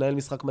פול שהוא מנהל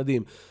משחק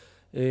מדהים,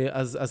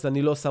 אז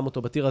אני לא שם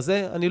אותו בטיר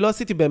הזה, אני לא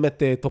עשיתי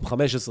באמת טופ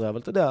 15, אבל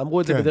אתה יודע,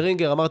 אמרו את זה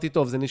בדרינגר, אמרתי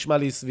טוב, זה נשמע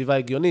לי סביבה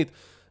הגיונית,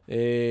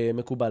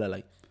 מקובל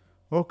עליי.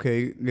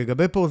 אוקיי,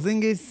 לגבי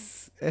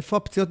פורזינגיס, איפה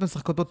הפציעות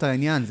משחקות פה את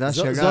העניין? זה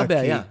השאלה. זו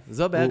הבעיה,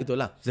 זו הבעיה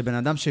הגדולה. זה בן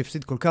אדם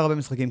שהפסיד כל כך הרבה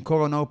משחקים, כל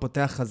עונה הוא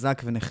פותח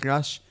חזק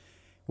ונחלש,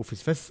 הוא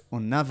פספס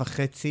עונה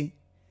וחצי,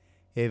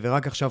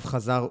 ורק עכשיו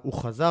חזר, הוא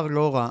חזר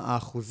לא רע,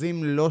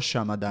 האחוזים לא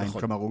שם עדיין,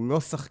 נכון. כלומר, הוא לא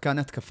שחקן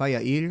התקפה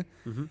יעיל,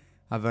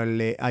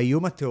 אבל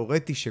האיום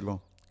התיאורטי שלו,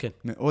 כן.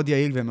 מאוד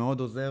יעיל ומאוד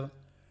עוזר.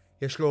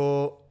 יש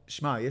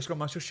לו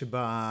משהו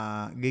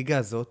שבליגה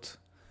הזאת,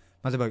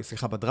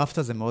 בדראפט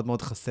הזה מאוד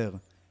מאוד חסר,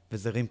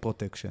 וזה רים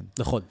פרוטקשן.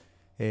 נכון.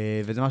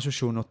 וזה משהו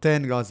שהוא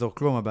נותן, לא עזור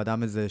כלום,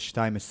 הבאדם איזה 2.20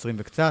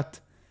 וקצת.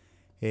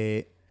 הוא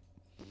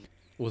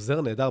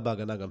עוזר נהדר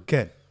בהגנה גם.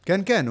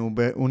 כן,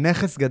 הוא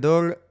נכס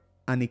גדול,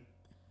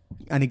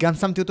 אני גם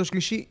שמתי אותו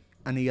שלישי,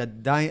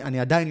 אני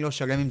עדיין לא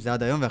שלם עם זה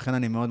עד היום, ואכן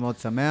אני מאוד מאוד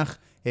שמח,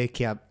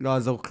 כי לא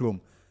עזור כלום.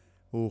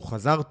 הוא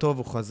חזר טוב,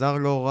 הוא חזר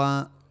לא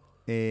רע,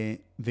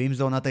 ואם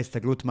זו עונת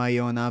ההסתגלות, מה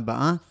יהיה עונה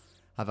הבאה?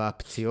 אבל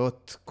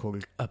הפציעות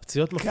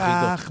הפציעות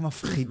כך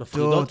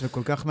מפחידות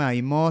וכל כך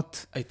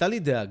מאיימות. הייתה לי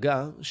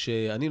דאגה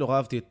שאני נורא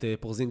אהבתי את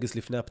פורזינגיס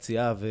לפני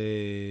הפציעה,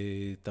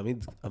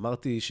 ותמיד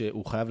אמרתי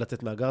שהוא חייב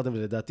לצאת מהגרדן,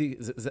 ולדעתי,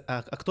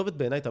 הכתובת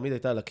בעיניי תמיד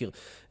הייתה על הקיר.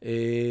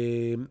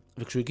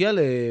 וכשהוא הגיע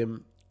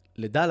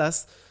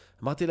לדלס,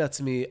 אמרתי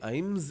לעצמי,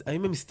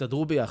 האם הם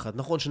הסתדרו ביחד?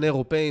 נכון, שני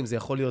אירופאים, זה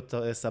יכול להיות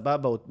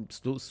סבבה,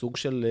 סוג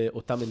של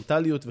אותה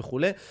מנטליות וכו'.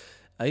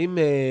 האם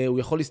הוא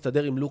יכול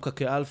להסתדר עם לוקה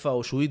כאלפא,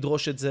 או שהוא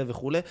ידרוש את זה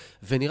וכו'.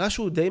 ונראה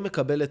שהוא די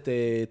מקבל את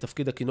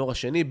תפקיד הכינור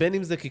השני, בין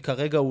אם זה כי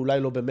כרגע הוא אולי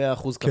לא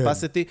ב-100%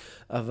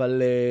 capacity,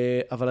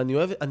 אבל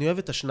אני אוהב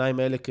את השניים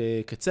האלה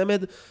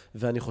כצמד,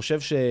 ואני חושב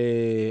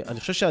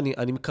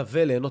שאני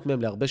מקווה ליהנות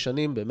מהם להרבה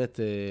שנים, באמת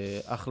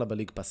אחלה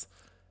בליג פס.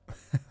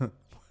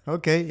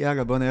 אוקיי,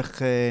 יאללה, בוא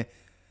נלך.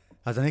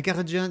 אז אני אקח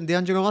את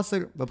דיאנג'לו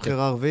ראסל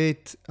בבחירה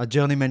הרביעית,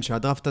 הג'רנימן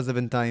שהדראפט הזה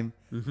בינתיים.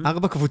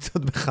 4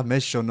 קבוצות ב5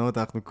 שונות,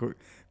 אנחנו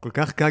כל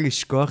כך קל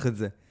לשכוח את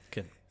זה.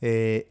 כן.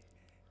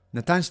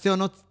 נתן 2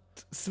 עונות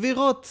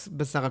סבירות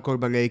בסך הכל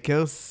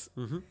בלייקרס,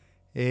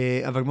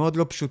 אבל מאוד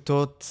לא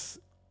פשוטות.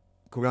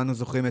 כולנו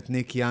זוכרים את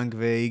ניק יאנג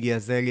ואיגי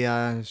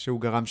אזליה,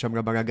 שהוא גרם שם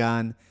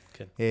לבלגן,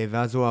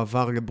 ואז הוא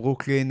עבר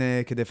לברוקלין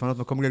כדי לפנות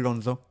מקום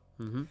ללונזו.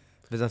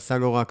 וזה עשה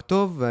לו רק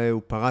טוב,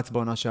 והוא פרץ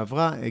בעונה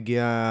שעברה,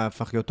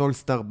 הפך להיות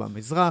אולסטאר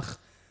במזרח,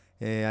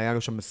 היה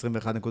לו שם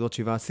 21 נקודות,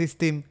 7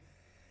 אסיסטים,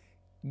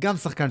 גם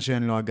שחקן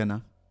שאין לו הגנה,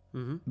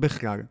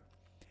 בכלל.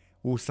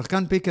 הוא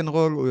שחקן פיק אנד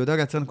רול, הוא יודע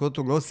לייצר נקודות,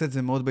 הוא לא עושה את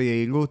זה מאוד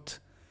ביעילות.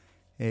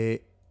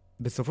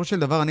 בסופו של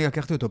דבר אני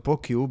לקחתי אותו פה,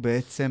 כי הוא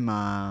בעצם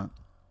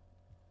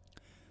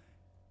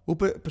הוא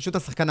פשוט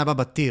השחקן הבא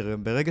בטיר.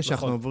 ברגע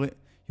שאנחנו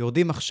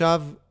יורדים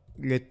עכשיו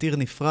לטיר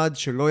נפרד,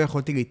 שלא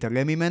יכולתי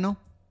להתעלם ממנו,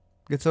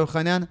 לצורך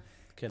העניין,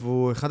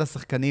 והוא אחד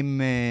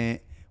השחקנים,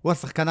 הוא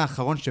השחקן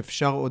האחרון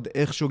שאפשר עוד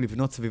איכשהו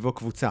לבנות סביבו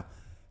קבוצה.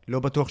 לא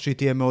בטוח שהיא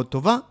תהיה מאוד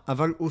טובה,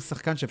 אבל הוא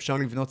שחקן שאפשר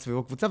לבנות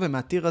סביבו קבוצה,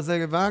 ומהטיר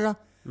הזה והלאה,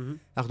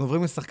 אנחנו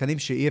עוברים לשחקנים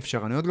שאי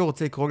אפשר. אני עוד לא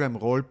רוצה לקרוא להם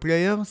רול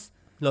פליירס,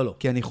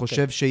 כי אני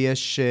חושב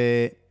שיש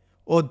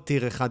עוד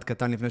טיר אחד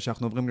קטן לפני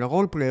שאנחנו עוברים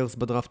לרול פליירס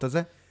בדראפט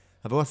הזה,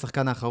 אבל הוא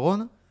השחקן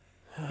האחרון,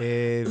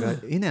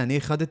 והנה, אני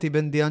החדתי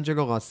בין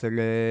דיאנג'לו ראסל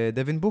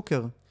לדווין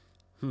בוקר.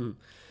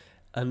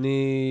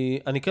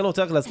 אני כן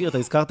רוצה רק להזכיר, אתה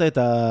הזכרת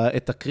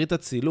את תקרית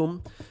הצילום,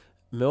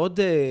 מאוד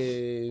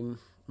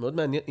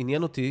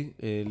עניין אותי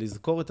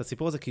לזכור את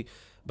הסיפור הזה, כי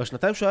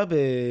בשנתיים שהוא היה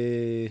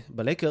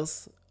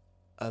בלייקרס,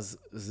 אז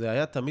זה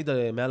היה תמיד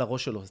מעל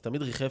הראש שלו, זה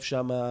תמיד ריחף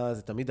שם,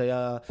 זה תמיד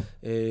היה,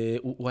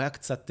 הוא היה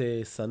קצת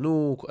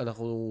סנוק,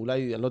 אנחנו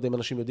אולי, אני לא יודע אם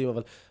אנשים יודעים,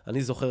 אבל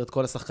אני זוכר את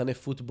כל השחקני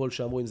פוטבול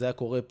שאמרו, אם זה היה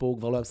קורה פה, הוא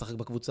כבר לא היה משחק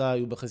בקבוצה,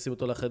 היו מכניסים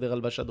אותו לחדר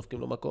הלבשה, דופקים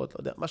לו מכות, לא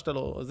יודע, מה שאתה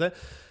לא, זה.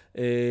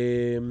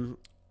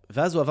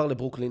 ואז הוא עבר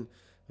לברוקלין,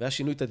 והיה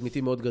שינוי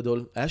תדמיתי מאוד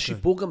גדול, היה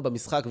שיפור גם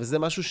במשחק, וזה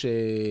משהו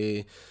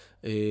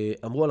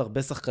שאמרו על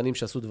הרבה שחקנים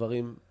שעשו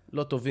דברים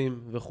לא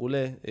טובים וכו',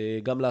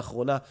 גם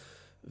לאחרונה,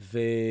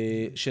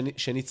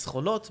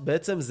 ושניצחונות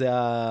בעצם זה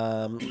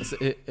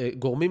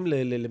גורמים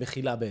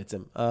למחילה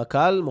בעצם.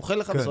 הקהל מוחל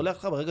לך וסולח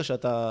לך ברגע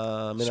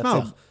שאתה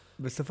מנצח.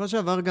 בסופו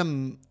של דבר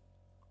גם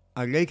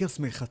הלייקרס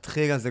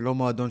מלכתחילה זה לא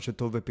מועדון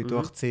שטוב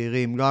בפיתוח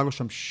צעירים, לא היה לו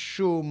שם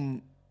שום...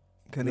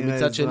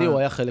 ומצד שני הוא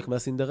היה חלק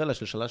מהסינדרלה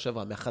של שנה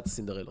שעברה, מאחת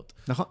הסינדרלות.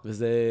 נכון.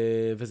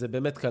 וזה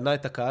באמת קנה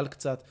את הקהל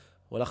קצת,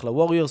 הוא הלך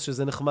לווריורס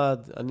שזה נחמד,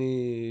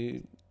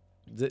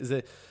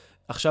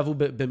 עכשיו הוא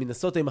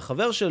במינסוטה עם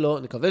החבר שלו,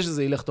 נקווה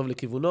שזה ילך טוב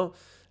לכיוונו,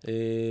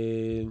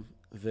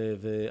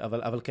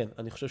 אבל כן,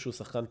 אני חושב שהוא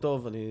שחקן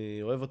טוב, אני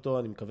אוהב אותו,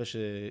 אני מקווה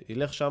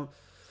שילך שם,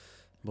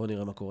 בואו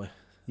נראה מה קורה.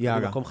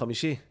 יאללה. מקום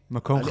חמישי.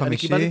 מקום חמישי. אני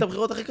קיבלתי את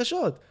הבחירות הכי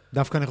קשות.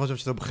 דווקא אני חושב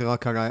שזו בחירה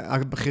קרה.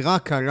 הבחירה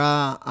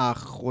הקרה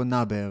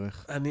האחרונה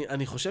בערך.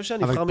 אני חושב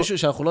שאני אבחר מישהו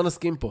שאנחנו לא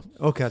נסכים פה.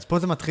 אוקיי, אז פה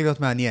זה מתחיל להיות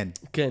מעניין.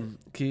 כן,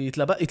 כי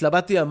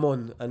התלבטתי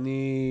המון.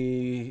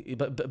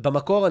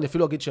 במקור, אני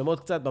אפילו אגיד שמות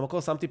קצת,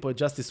 במקור שמתי פה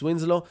את ג'סטיס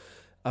ווינסלו,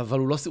 אבל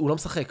הוא לא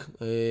משחק.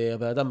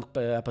 הבן אדם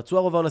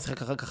הפצוע רוב העונה,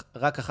 שיחק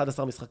רק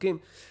 11 משחקים.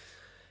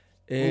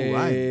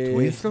 וואי,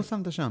 ווינסלו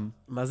שמת שם?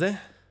 מה זה?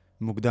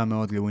 מוקדם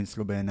מאוד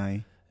לווינסלו בעיניי.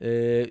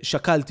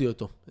 שקלתי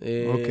אותו.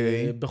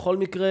 אוקיי. בכל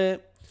מקרה,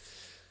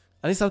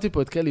 אני שמתי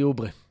פה את קלי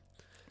אוברה.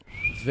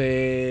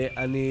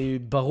 ואני,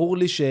 ברור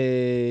לי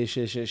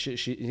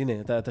הנה,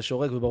 אתה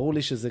שורק, וברור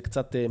לי שזה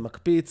קצת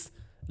מקפיץ.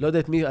 לא יודע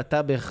את מי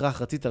אתה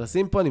בהכרח רצית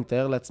לשים פה, אני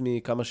מתאר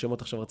לעצמי כמה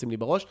שמות עכשיו רצים לי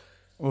בראש.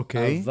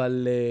 אוקיי.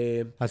 אבל...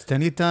 אז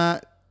תן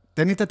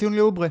לי את הטיעון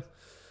לאוברה.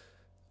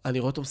 אני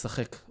רואה אותו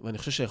משחק, ואני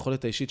חושב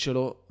שהיכולת האישית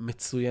שלו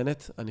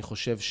מצוינת. אני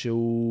חושב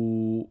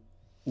שהוא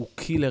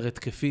קילר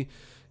התקפי.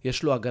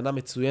 יש לו הגנה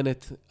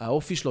מצוינת,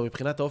 האופי שלו,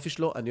 מבחינת האופי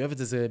שלו, אני אוהב את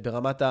זה, זה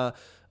ברמת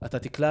אתה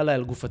תקלע עליי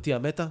על גופתי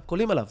המטה,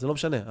 קולים עליו, זה לא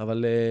משנה,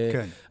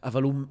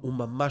 אבל הוא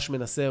ממש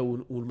מנסה,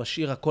 הוא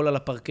משאיר הכל על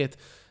הפרקט,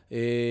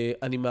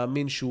 אני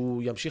מאמין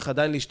שהוא ימשיך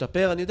עדיין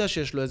להשתפר, אני יודע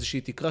שיש לו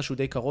איזושהי תקרה שהוא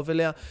די קרוב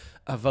אליה,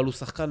 אבל הוא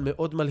שחקן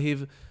מאוד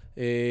מלהיב,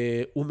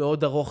 הוא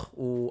מאוד ארוך,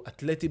 הוא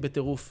אתלטי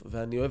בטירוף,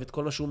 ואני אוהב את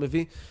כל מה שהוא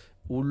מביא,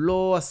 הוא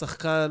לא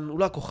השחקן, הוא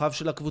לא הכוכב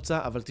של הקבוצה,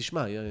 אבל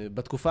תשמע,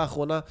 בתקופה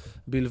האחרונה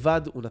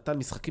בלבד, הוא נתן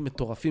משחקים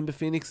מטורפים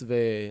בפיניקס,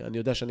 ואני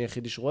יודע שאני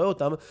היחידי שרואה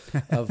אותם,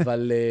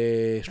 אבל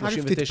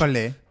 39... תתפלא.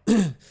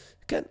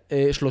 כן,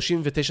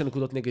 39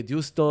 נקודות נגד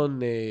יוסטון,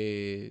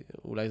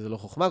 אולי זה לא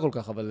חוכמה כל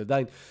כך, אבל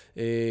עדיין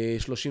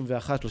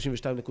 31,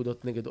 32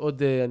 נקודות נגד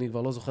עוד, אני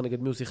כבר לא זוכר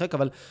נגד מי הוא שיחק,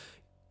 אבל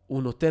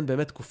הוא נותן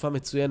באמת תקופה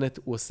מצוינת,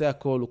 הוא עושה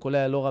הכל, הוא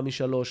קולע לא רע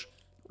משלוש,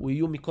 הוא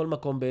איום מכל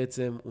מקום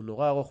בעצם, הוא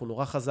נורא ארוך, הוא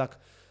נורא חזק,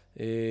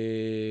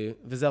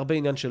 וזה הרבה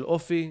עניין של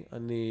אופי,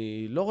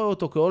 אני לא רואה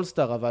אותו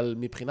כאולסטאר, אבל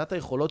מבחינת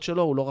היכולות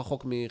שלו, הוא לא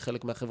רחוק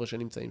מחלק מהחבר'ה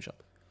שנמצאים שם.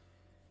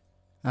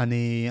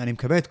 אני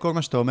מקבל את כל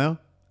מה שאתה אומר.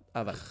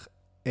 אבל...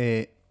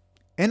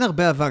 אין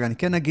הרבה אבל, אני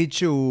כן אגיד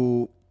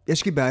שהוא...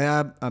 יש לי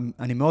בעיה,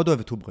 אני מאוד אוהב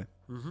את אוברה.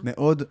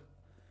 מאוד.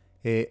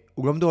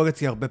 הוא לא מדורג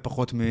אצלי הרבה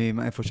פחות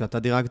מאיפה שאתה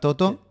דירגת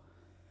אותו.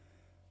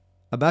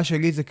 הבעיה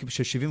שלי זה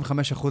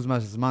ש-75%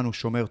 מהזמן הוא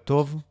שומר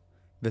טוב,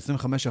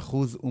 ו-25%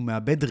 הוא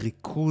מאבד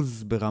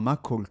ריכוז ברמה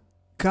כל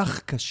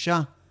כך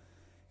קשה,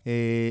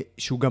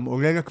 שהוא גם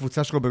עולה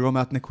לקבוצה שלו בלא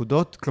מעט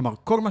נקודות. כלומר,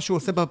 כל מה שהוא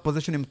עושה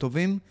בפוזישנים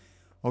טובים,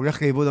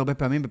 הולך לאיבוד הרבה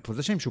פעמים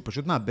בפוזישנים, שהוא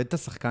פשוט מאבד את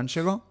השחקן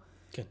שלו.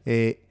 כן.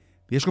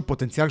 יש לו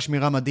פוטנציאל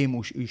שמירה מדהים,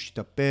 הוא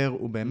השתפר,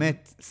 הוא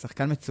באמת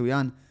שחקן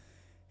מצוין.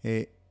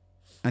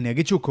 אני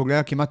אגיד שהוא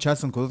קולע כמעט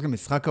 19 נקודות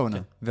למשחק העונה,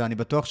 כן. ואני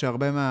בטוח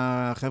שהרבה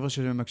מהחבר'ה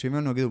שמקשיבים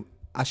לנו יגידו,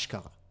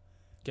 אשכרה.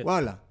 כן.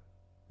 וואלה.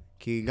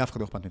 כי אף אחד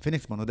לא אכפת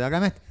מפיניקס, בוא נודה על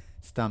האמת,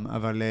 סתם,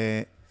 אבל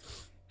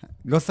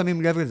לא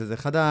שמים לב לזה, זה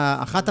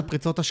אחת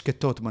הפריצות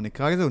השקטות, בוא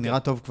נקרא לזה, הוא נראה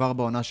טוב כבר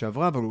בעונה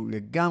שעברה, אבל הוא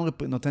לגמרי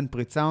נותן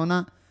פריצה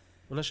עונה.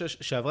 עונה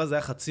שעברה זה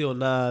היה חצי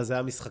עונה, זה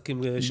היה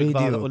משחקים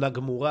שכבר עונה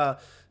גמורה,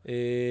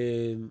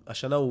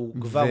 השנה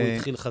הוא כבר הוא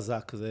התחיל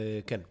חזק, זה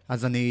כן.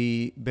 אז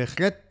אני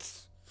בהחלט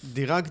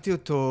דירגתי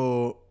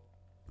אותו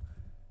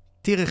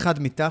טיר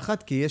אחד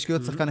מתחת, כי יש לי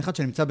עוד שחקן אחד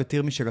שנמצא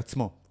בטיר משל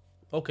עצמו.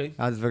 אוקיי.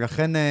 אז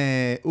ולכן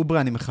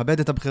אוברה, אני מכבד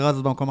את הבחירה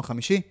הזאת במקום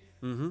החמישי,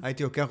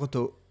 הייתי לוקח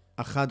אותו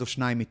אחד או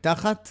שניים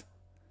מתחת,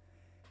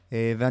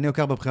 ואני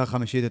לוקח בבחירה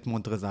החמישית את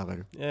מונטרז-ארל.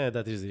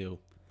 ידעתי שזה יהיו.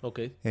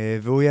 אוקיי.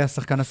 והוא יהיה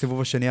השחקן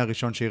הסיבוב השני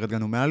הראשון שירד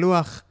לנו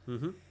מהלוח.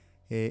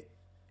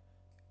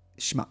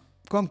 שמע,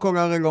 קודם כל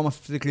ארל לא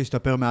מפסיק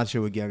להשתפר מאז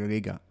שהוא הגיע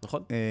לליגה.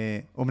 נכון.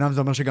 אומנם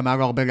זה אומר שגם היה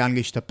לו הרבה לאן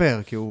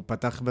להשתפר, כי הוא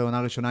פתח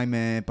בעונה ראשונה עם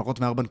פחות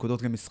מ4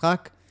 נקודות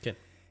למשחק. כן.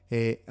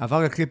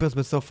 עבר לקליפרס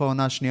בסוף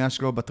העונה השנייה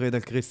שלו, בטרייד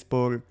על קריס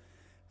פול.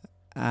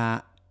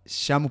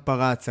 שם הוא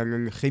פרץ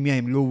על כימיה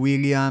עם לו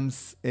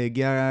וויליאמס,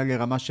 הגיע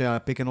לרמה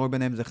שהפיק אנד רול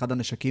ביניהם זה אחד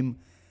הנשקים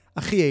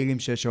הכי יעילים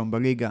שיש היום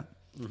בליגה.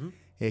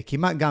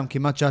 גם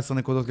כמעט 19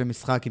 נקודות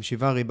למשחק עם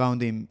 7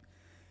 ריבאונדים.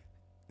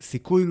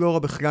 סיכוי לא רע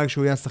בכלל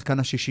שהוא יהיה השחקן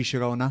השישי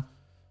של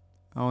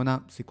העונה.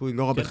 סיכוי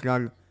לא רע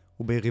בכלל,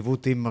 הוא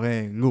ביריבות עם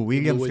לו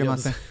וויליאמס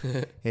למעשה.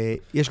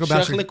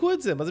 שיחלקו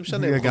את זה, מה זה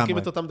משנה? הם חולקים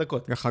את אותם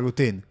דקות.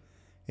 לחלוטין.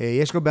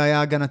 יש לו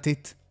בעיה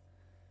הגנתית,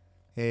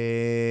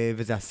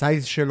 וזה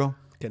הסייז שלו.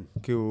 כן.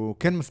 כי הוא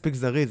כן מספיק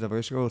זריז, אבל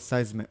יש לו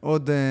סייז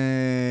מאוד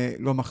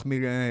לא מחמיא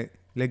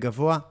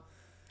לגבוה.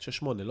 6-8,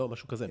 לא?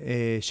 משהו כזה.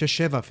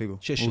 6-7 אפילו.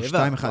 6-7? הוא 2-1,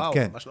 וואו,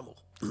 כן. ממש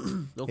נמוך.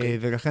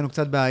 ולכן הוא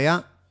קצת בעיה.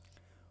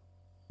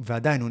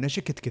 ועדיין, הוא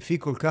נשק התקפי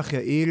כל כך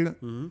יעיל.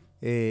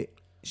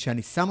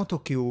 שאני שם אותו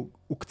כי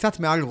הוא קצת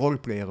מעל רול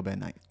פלייר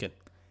בעיניי. כן.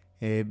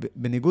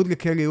 בניגוד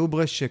לקלי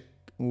אוברה,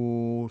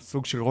 שהוא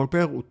סוג של רול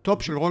פלייר, הוא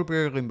טופ של רול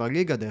פליירים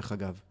בליגה, דרך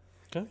אגב.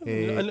 כן,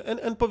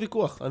 אין פה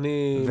ויכוח.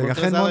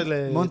 ולכן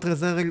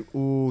מונטרזרל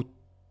הוא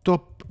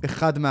טופ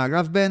אחד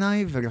מעליו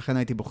בעיניי, ולכן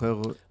הייתי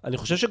בוחר... אני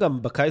חושב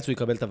שגם בקיץ הוא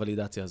יקבל את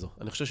הוולידציה הזו.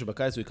 אני חושב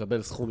שבקיץ הוא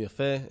יקבל סכום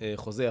יפה,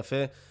 חוזה יפה.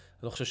 אני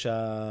לא חושב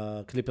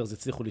שהקליפרס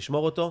הצליחו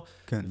לשמור אותו.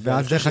 כן,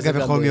 ואז דרך אגב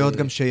יכול להיות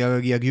גם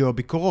שיגיעו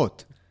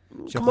הביקורות.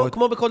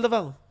 כמו בכל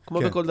דבר.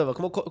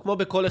 כמו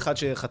בכל אחד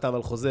שחתם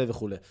על חוזה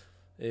וכו'.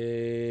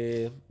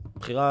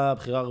 בחירה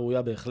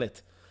ראויה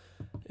בהחלט.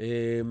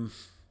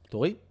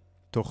 תורי?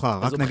 תורך,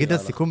 רק נגיד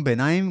הסיכום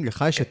ביניים,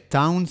 לך יש את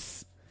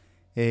טאונס,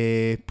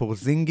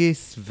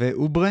 פורזינגיס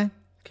ואוברה.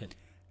 כן.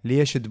 לי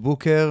יש את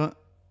בוקר,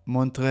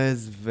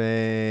 מונטרז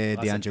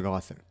ודיאנג'לו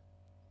ראסל.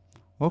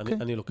 אוקיי,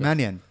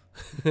 מעניין.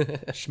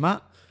 שמע,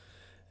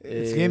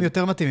 אצלי הם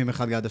יותר מתאימים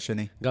אחד ליד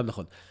השני. גם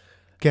נכון.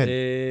 כן.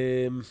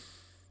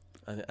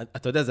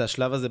 אתה יודע, זה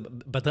השלב הזה,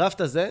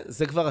 בדראפט הזה,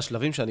 זה כבר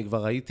השלבים שאני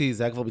כבר ראיתי,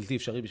 זה היה כבר בלתי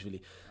אפשרי בשבילי.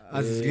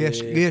 אז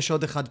לי יש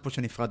עוד אחד פה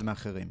שנפרד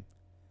מאחרים.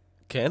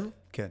 כן?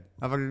 כן,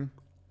 אבל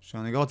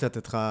שאני לא רוצה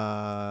לתת לך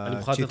אני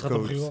מוכן לתת לך את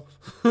הבחירה.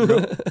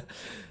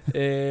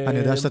 אני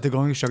יודע שאתה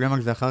תגרום לי לשלם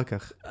על זה אחר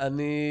כך.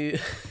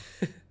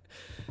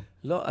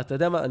 לא, אתה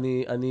יודע מה,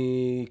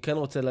 אני כן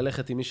רוצה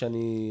ללכת עם מי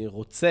שאני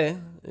רוצה,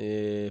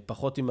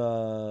 פחות עם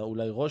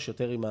אולי ראש,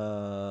 יותר עם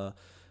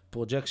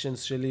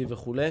הפרוג'קשנס שלי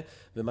וכו',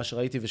 ומה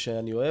שראיתי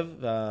ושאני אוהב,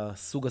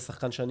 והסוג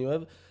השחקן שאני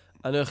אוהב,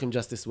 אני הולך עם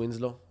ג'סטיס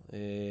ווינסלו,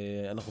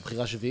 אנחנו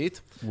בחירה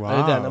שביעית, אני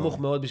יודע, נמוך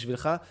מאוד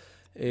בשבילך,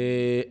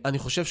 אני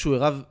חושב שהוא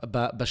הרב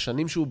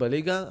בשנים שהוא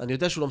בליגה, אני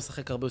יודע שהוא לא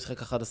משחק הרבה, הוא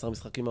שחק 11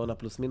 משחקים מהעונה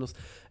פלוס מינוס,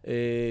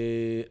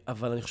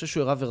 אבל אני חושב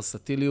שהוא הרב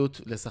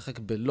ורסטיליות, לשחק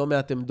בלא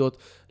מעט עמדות,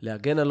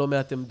 להגן על לא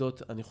מעט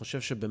עמדות, אני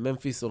חושב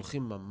שבממפיס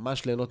הולכים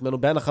ממש ליהנות ממנו,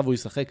 בהנחה והוא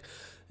ישחק,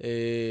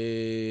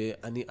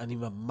 אני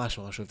ממש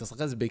אוהב את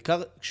השחקן הזה,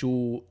 בעיקר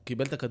כשהוא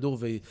קיבל את הכדור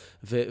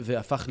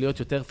והפך להיות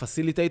יותר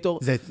פסיליטייטור.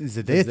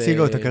 זה די הציל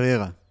לו את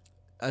הקריירה.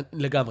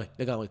 לגמרי.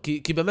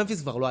 כי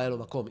בממפיס כבר לא היה לו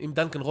מקום. אם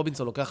דנקן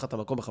רובינסון לוקח את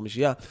המקום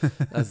בחמישייה,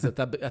 אז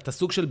אתה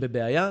סוג של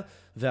בבעיה.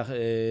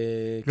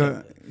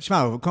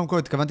 שמע, קודם כל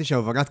התכוונתי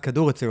שהובלת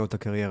כדור הציל לו את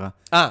הקריירה.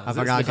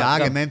 אבל ההגעה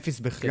לממפיס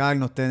בכלל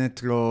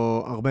נותנת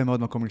לו הרבה מאוד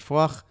מקום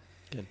לפרוח.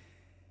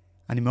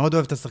 אני מאוד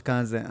אוהב את השחקן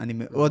הזה. אני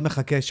מאוד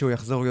מחכה שהוא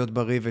יחזור להיות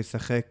בריא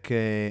וישחק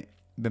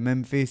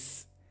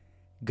בממפיס.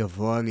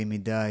 גבוה לי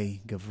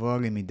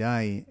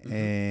מדי.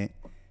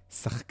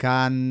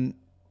 שחקן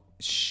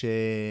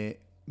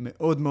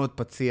מאוד מאוד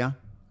פציע.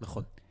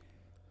 נכון.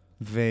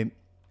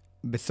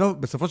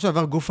 ובסופו של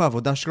דבר גוף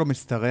העבודה שלו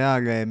משתרע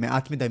על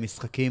מעט מדי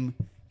משחקים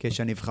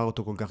כשאני אבחר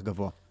אותו כל כך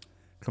גבוה.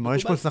 כלומר,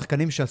 יש פה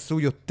שחקנים שעשו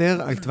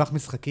יותר על טווח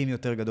משחקים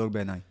יותר גדול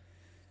בעיניי.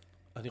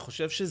 אני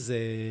חושב שזה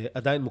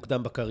עדיין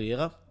מוקדם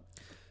בקריירה.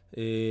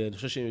 אני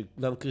חושב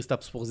שגם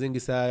קריסטאפס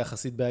פורזינגיס היה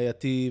יחסית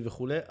בעייתי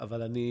וכו',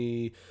 אבל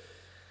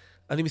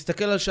אני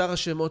מסתכל על שאר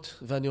השמות,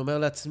 ואני אומר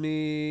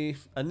לעצמי,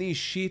 אני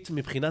אישית,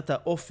 מבחינת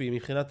האופי,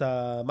 מבחינת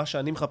מה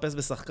שאני מחפש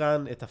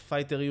בשחקן, את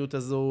הפייטריות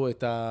הזו,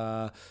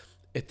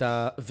 את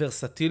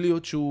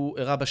הוורסטיליות שהוא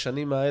הראה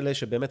בשנים האלה,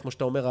 שבאמת, כמו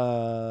שאתה אומר,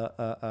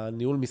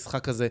 הניהול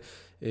משחק הזה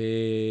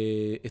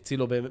הציל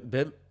לו,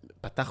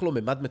 פתח לו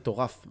ממד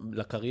מטורף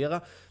לקריירה,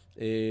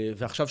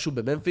 ועכשיו שהוא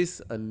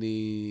בממפיס,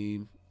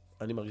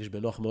 אני מרגיש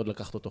בנוח מאוד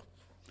לקחת אותו.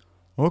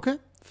 אוקיי,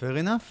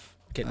 fair enough.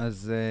 כן.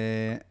 אז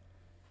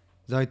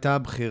זו הייתה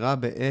הבחירה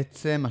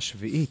בעצם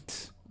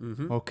השביעית.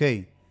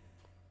 אוקיי.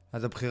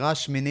 אז הבחירה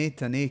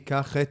השמינית, אני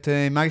אקח את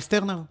מיילס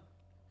טרנר.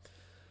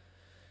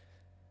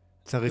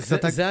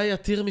 זה היה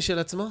טיר משל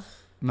עצמו?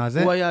 מה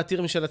זה? הוא היה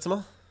טיר משל עצמו?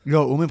 לא,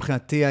 הוא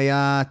מבחינתי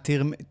היה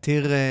טיר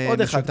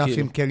משותף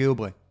עם קלי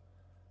אוברה.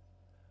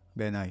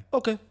 בעיניי.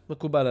 אוקיי,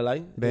 מקובל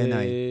עליי.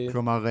 בעיניי.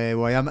 כלומר,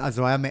 הוא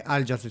היה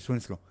מעל ג'סטיס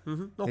ווינסלו.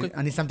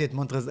 אני שמתי את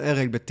מונטרז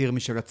ארל בטיר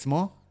משל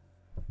עצמו,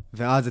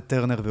 ואז את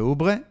טרנר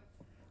ואוברה.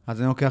 אז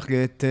אני לוקח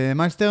לי את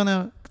מיילס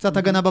טרנר, קצת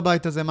הגנה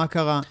בבית הזה, מה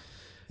קרה?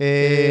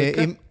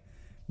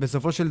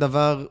 בסופו של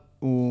דבר,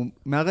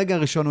 מהרגע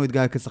הראשון הוא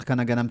התגאה כשחקן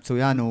הגנה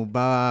מצוין, הוא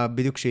בא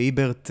בדיוק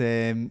כשאיברט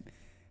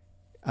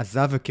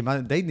עזב וכמעט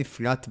די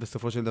נפלט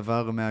בסופו של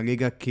דבר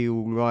מהליגה, כי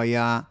הוא לא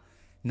היה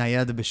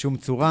נייד בשום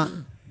צורה.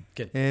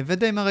 כן.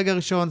 ודי מהרגע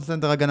הראשון,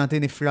 סנדר הגנתי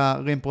נפלא,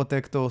 רים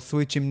פרוטקטור,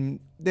 סוויצ'ים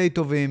די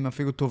טובים,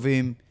 אפילו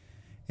טובים.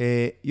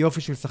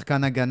 יופי של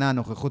שחקן הגנה,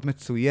 נוכחות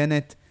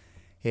מצוינת.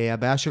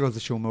 הבעיה שלו זה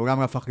שהוא מעולם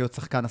לא הפך להיות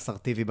שחקן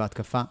אסרטיבי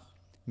בהתקפה.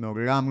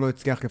 מעולם לא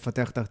הצליח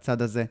לפתח את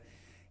הצד הזה.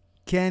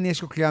 כן,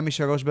 יש לו קליעה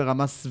משלוש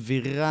ברמה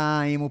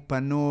סבירה, אם הוא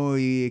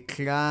פנוי,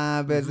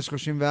 קליעה באיזה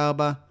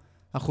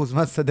 34%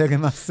 מהשדה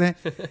למעשה,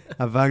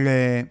 אבל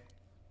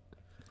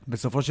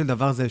בסופו של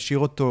דבר זה השאיר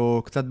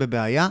אותו קצת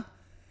בבעיה.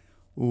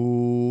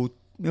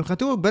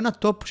 מבחינתי הוא בין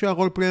הטופ של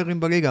הרול פליירים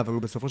בליגה, אבל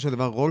הוא בסופו של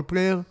דבר רול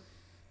פלייר.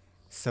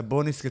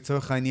 סבוניס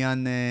לצורך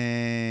העניין,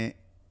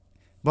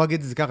 בוא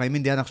אגיד את זה ככה, אם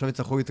אינדיאנה עכשיו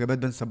יצטרכו להתרבט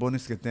בין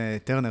סבוניס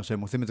לטרנר,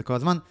 שהם עושים את זה כל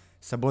הזמן,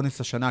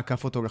 סבוניס השנה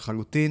עקף אותו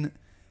לחלוטין,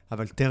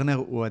 אבל טרנר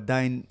הוא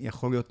עדיין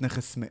יכול להיות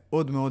נכס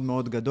מאוד מאוד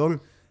מאוד גדול,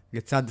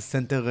 לצד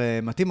סנטר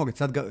מתאים, או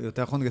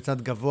יותר נכון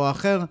לצד גבוה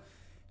אחר,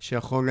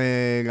 שיכול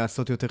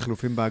לעשות יותר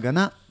חילופים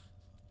בהגנה.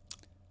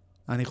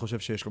 אני חושב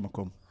שיש לו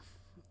מקום.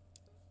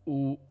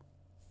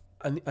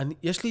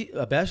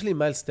 הבעיה שלי עם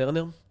מיילס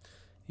טרנר,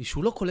 היא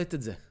שהוא לא קולט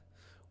את זה.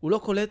 הוא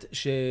לא קולט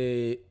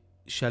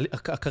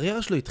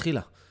שהקריירה שלו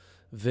התחילה.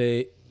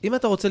 ואם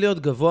אתה רוצה להיות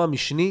גבוה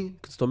משני,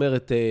 זאת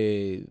אומרת,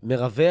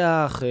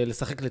 מרווח,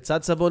 לשחק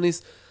לצד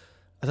סבוניס,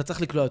 אתה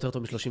צריך לקלוע יותר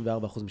טוב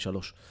מ-34%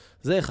 משלוש.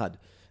 זה אחד.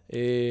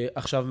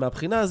 עכשיו,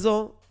 מהבחינה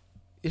הזו,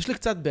 יש לי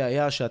קצת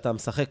בעיה שאתה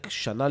משחק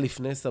שנה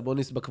לפני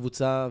סבוניס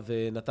בקבוצה,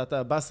 ונתת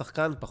בא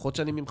שחקן פחות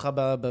שנים ממך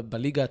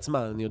בליגה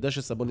עצמה. אני יודע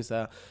שסבוניס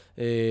היה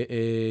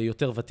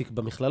יותר ותיק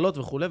במכללות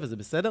וכו', וזה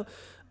בסדר,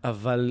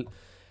 אבל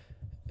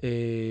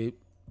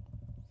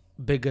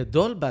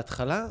בגדול,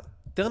 בהתחלה,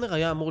 טרנר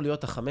היה אמור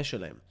להיות החמש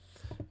שלהם.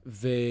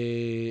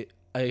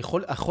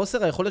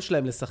 והחוסר היכולת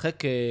שלהם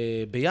לשחק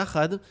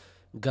ביחד,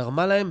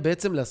 גרמה להם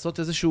בעצם לעשות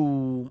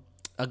איזשהו...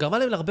 גרמה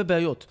להם להרבה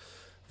בעיות.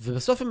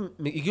 ובסוף הם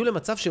הגיעו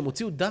למצב שהם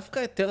הוציאו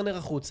דווקא את טרנר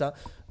החוצה,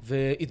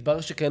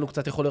 והתברר שכן הוא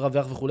קצת יכול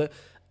לרווח וכו',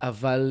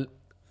 אבל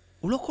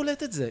הוא לא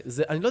קולט את זה.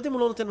 אני לא יודע אם הוא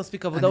לא נותן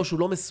מספיק עבודה או שהוא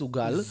לא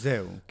מסוגל.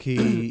 זהו,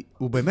 כי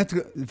הוא באמת,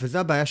 וזו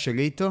הבעיה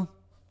שלי איתו,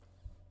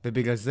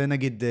 ובגלל זה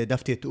נגיד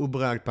דפתי את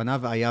אוברה על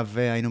פניו, היה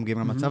והיינו מגיעים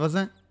למצב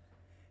הזה,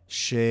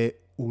 שהוא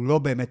לא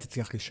באמת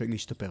הצליח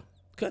להשתפר.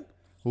 כן.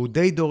 הוא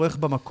די דורך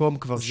במקום,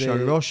 כבר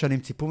 3 שנים,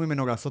 ציפו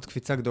ממנו לעשות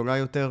קפיצה גדולה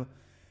יותר,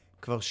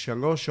 כבר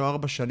 3 או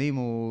 4 שנים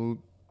הוא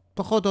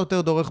פחות או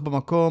יותר דורך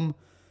במקום,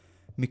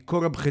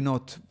 מכל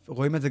הבחינות.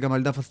 רואים את זה גם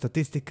על דף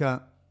הסטטיסטיקה.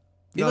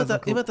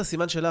 אם אתה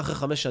סימן שאלה אחרי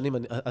 5 שנים,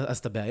 אז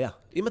אתה בעיה.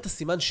 אם אתה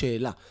סימן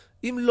שאלה,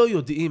 אם לא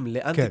יודעים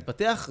לאן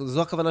תתפתח,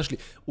 זו הכוונה שלי.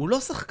 הוא לא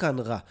שחקן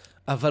רע,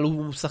 אבל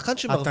הוא שחקן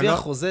שמרוויח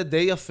חוזה די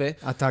יפה.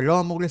 אתה לא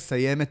אמור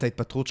לסיים את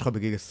ההתפטרות שלך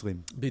בגיל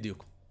 20.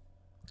 בדיוק.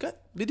 כן,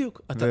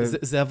 בדיוק.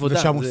 זה עבודה.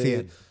 ושם הוא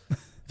סיים.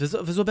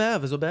 וזו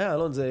בעיה,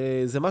 אלון,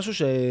 זה משהו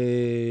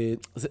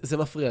זה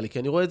מפריע לי, כי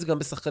אני רואה את זה גם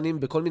בשחקנים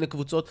בכל מיני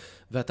קבוצות,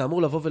 ואתה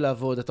אמור לבוא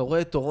ולעבוד, אתה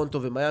רואה את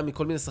טורונטו ומיימי,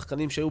 כל מיני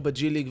שחקנים שהיו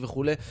בג'י ליג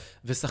וכו',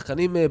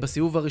 ושחקנים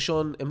בסיבוב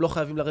הראשון, הם לא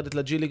חייבים לרדת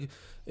לג'י ליג.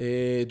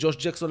 ג'וש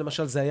ג'קסון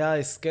למשל, זה היה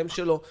ההסכם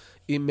שלו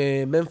עם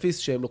ממפיס,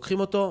 שהם לוקחים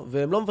אותו,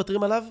 והם לא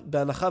מוותרים עליו,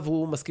 בהנחה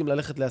והוא מסכים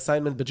ללכת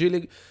לאסיינמנט בג'י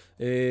ליג,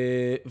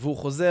 והוא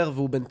חוזר,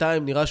 והוא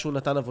בינתיים נראה שהוא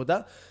נתן עבודה.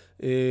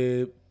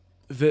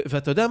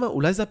 ואתה יודע מה?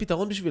 אולי זה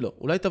הפתרון בשבילו.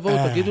 אולי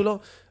תבואו, תגידו לו,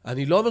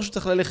 אני לא אומר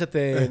שצריך ללכת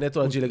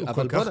נטו לג'יליג. הוא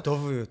כל כך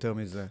טוב יותר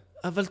מזה.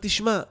 אבל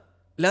תשמע,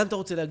 לאן אתה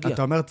רוצה להגיע?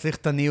 אתה אומר צריך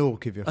את הניעור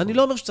כביכול. אני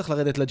לא אומר שצריך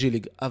לרדת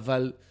לג'יליג,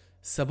 אבל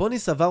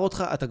סבוניס עבר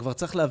אותך, אתה כבר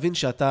צריך להבין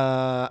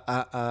שאתה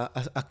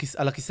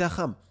על הכיסא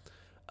החם.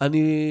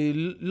 אני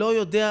לא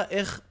יודע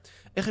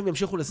איך הם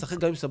ימשיכו לשחק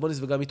גם עם סבוניס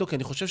וגם איתו, כי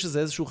אני חושב שזה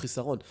איזשהו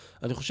חיסרון.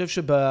 אני חושב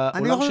שבעולם של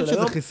היום... אני לא חושב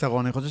שזה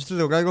חיסרון, אני חושב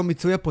שזה אולי לא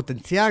מיצוי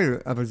הפוטנציאל,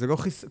 אבל זה לא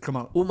חיסרון,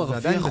 כלומר, הוא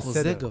מרוויח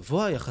חוזה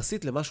גבוה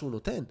יחסית למה שהוא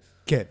נותן.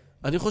 כן.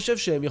 אני חושב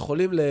שהם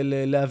יכולים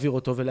להעביר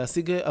אותו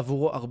ולהשיג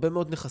עבורו הרבה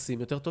מאוד נכסים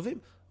יותר טובים,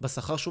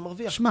 בשכר שהוא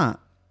מרוויח. שמע,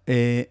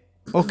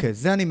 אוקיי,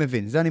 זה אני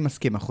מבין, זה אני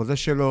מסכים. החוזה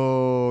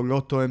שלו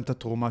לא תואם את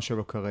התרומה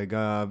שלו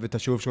כרגע, ואת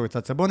השילוב שלו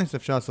לצד סבוניס,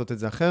 אפשר לעשות את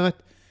זה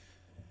אחרת.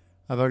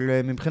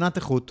 אבל מבחינת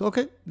איכות,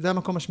 אוקיי, זה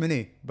המקום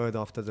השמיני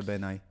בדראפט הזה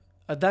בעיניי.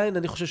 עדיין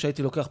אני חושב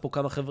שהייתי לוקח פה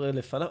כמה חבר'ה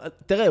לפניו.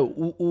 תראה,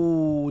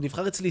 הוא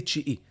נבחר אצלי 9.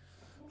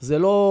 זה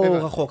לא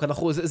רחוק.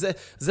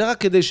 זה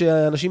רק כדי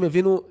שאנשים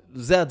הבינו,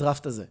 זה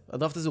הדראפט הזה.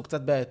 הדראפט הזה הוא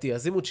קצת בעייתי.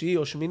 אז אם הוא 9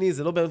 או 8,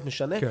 זה לא באמת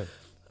משנה. כן.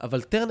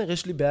 אבל טרנר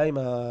יש לי בעיה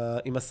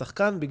עם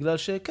השחקן, בגלל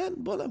שכן,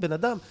 בוא, בן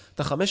אדם,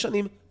 אתה 5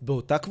 שנים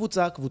באותה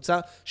קבוצה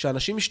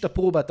שאנשים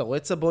השתפרו בה, אתה רואה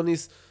את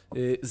סבוניס,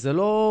 זה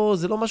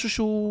לא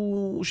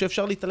משהו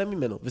שאפשר להתעלם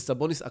ממנו,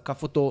 וסבוניס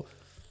עקף אותו.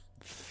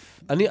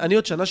 אני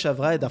עוד שנה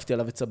שעברה העדפתי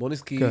עליו את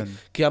סבוניס,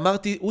 כי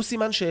אמרתי, הוא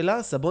סימן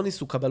שאלה,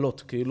 סבוניס הוא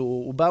קבלות, כאילו,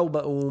 הוא בא,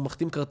 הוא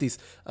מחתים כרטיס.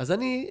 אז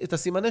אני את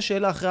הסימני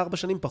שאלה אחרי 4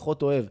 שנים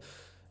פחות אוהב.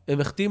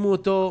 הם החתימו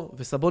אותו,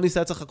 וסבוניס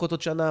היה צריך לחכות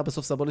עוד שנה,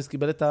 בסוף סבוניס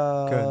קיבל את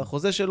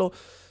החוזה שלו.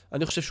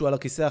 אני חושב שהוא על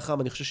הכיסא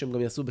החם, אני חושב שהם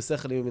גם יעשו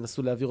בשכל, אם הם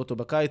ינסו להעביר אותו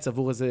בקיץ,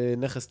 עבור איזה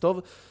נכס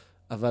טוב,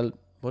 אבל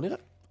בוא נראה.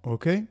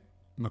 אוקיי,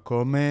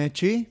 מקום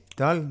 9,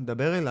 טל,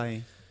 דבר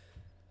אליי.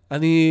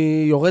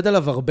 אני יורד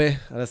עליו הרבה,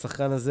 על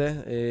השחקן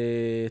הזה,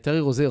 טרי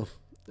רוזיר,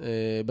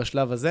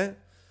 בשלב הזה.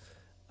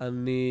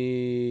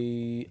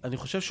 אני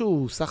חושב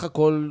שהוא סך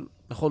הכל,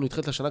 נכון, הוא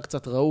התחיל את השנה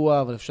קצת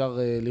רעוע, אבל אפשר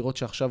לראות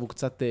שעכשיו הוא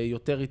קצת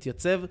יותר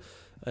התייצב.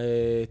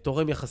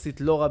 תורם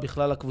יחסית לא רע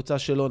בכלל לקבוצה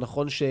שלו,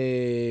 נכון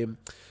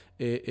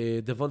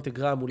דוונטה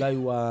גרם, אולי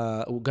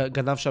הוא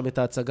גנב שם את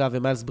ההצגה,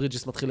 ומיילס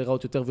ברידג'ס מתחיל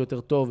לראות יותר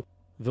ויותר טוב,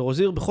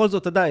 ורוזיר בכל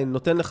זאת עדיין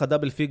נותן לך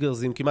דאבל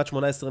פיגרס עם כמעט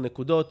 18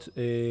 נקודות,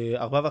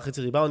 4.5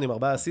 ריבאונדים,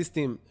 4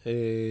 אסיסטים,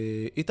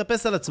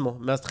 התאפס על עצמו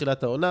מאז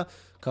תחילת העונה,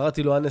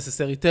 קראתי לו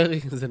unnecessary טרי,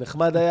 זה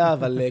נחמד היה,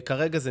 אבל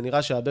כרגע זה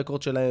נראה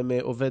שהבקורד שלהם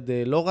עובד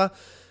לא רע.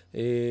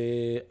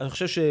 אני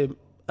חושב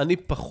שאני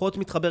פחות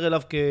מתחבר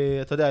אליו, כי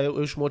אתה יודע,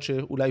 היו שמות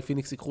שאולי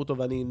פיניקס ייקחו אותו,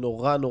 ואני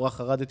נורא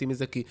חרדתי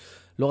מזה, כי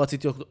לא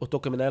רציתי אותו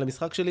כמנהל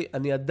המשחק שלי,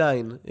 אני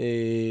עדיין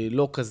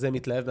לא כזה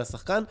מתלהב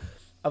מהשחקן,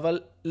 אבל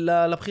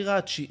לבחירה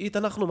התשיעית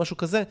אנחנו, משהו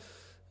כזה,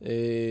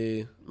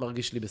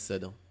 מרגיש לי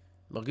בסדר.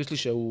 מרגיש לי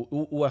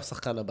שהוא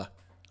השחקן הבא.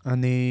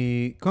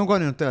 קודם כל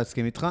אני נוטה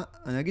להסכים איתך.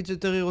 אני אגיד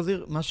שטרי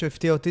רוזיר, מה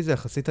שהפתיע אותי זה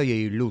יחסית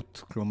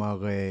היעילות.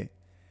 כלומר,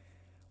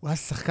 הוא היה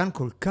שחקן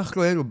כל כך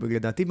לא יעיל,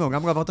 לדעתי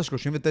מעולם עבר את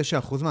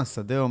 39%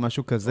 מהשדה או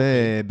משהו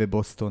כזה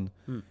בבוסטון.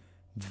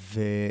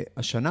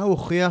 והשנה הוא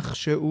הוכיח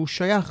שהוא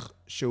שייך,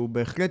 שהוא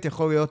בהחלט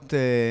יכול להיות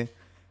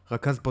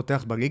רכז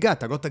פותח בליגה.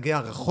 אתה לא תגיע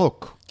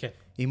רחוק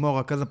עם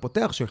הרכז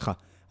הפותח שלך,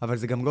 אבל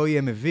זה גם לא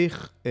יהיה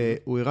מביך.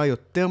 הוא הראה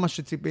יותר ממה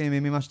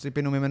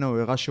שציפינו ממנו, הוא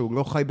הראה שהוא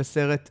לא חי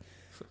בסרט,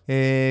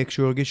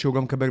 כשהוא הרגיש שהוא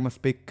לא מקבל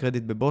מספיק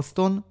קרדיט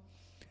בבוסטון.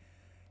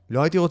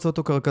 לא הייתי רוצה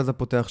אותו כרכז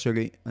הפותח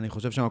שלי. אני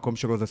חושב שהמקום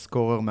שלו זה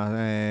סקורר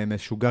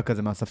משוגע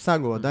כזה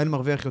מהספסל, הוא עדיין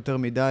מרוויח יותר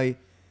מדי.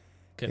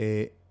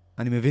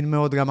 אני מבין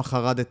מאוד למה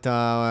חרד את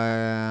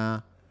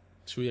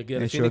שהוא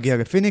יגיע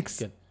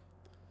לפיניקס.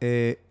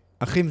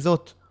 אך עם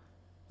זאת,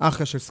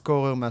 אחלה של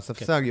סקורר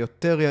מהספסל,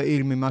 יותר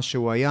יעיל ממה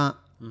שהוא היה,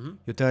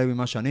 יותר יעיל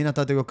ממה שאני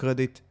נתתי לו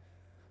קרדיט,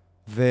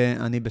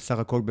 ואני בסך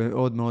הכל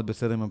מאוד מאוד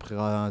בסדר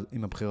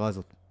עם הבחירה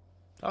הזאת.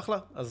 אחלה,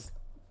 אז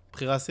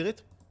בחירה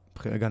עשירית?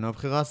 הגענו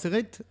לבחירה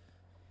עשירית,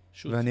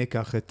 ואני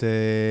אקח את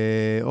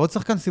עוד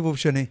שחקן סיבוב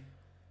שני,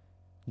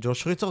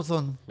 ג'וש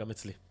ריצ'רדסון. גם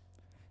אצלי.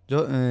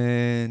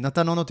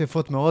 נתן עונות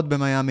יפות מאוד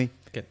במיימי.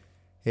 כן.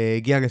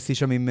 הגיע לשיא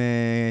שם עם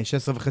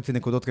 16.5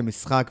 נקודות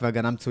למשחק,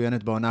 והגנה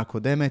מצוינת בעונה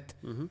הקודמת.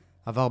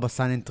 עבר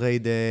בסיין אנד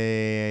טרייד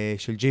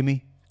של ג'ימי.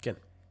 כן.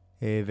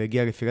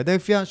 והגיע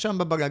לפילדלפיה. שם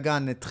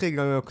בבלגן התחיל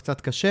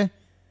קצת קשה.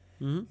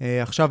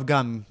 עכשיו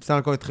גם, בסך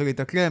הכל התחיל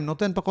להתאקלם,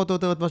 נותן פחות או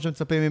יותר את מה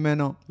שמצפים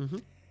ממנו.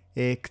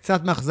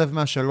 קצת מאכזב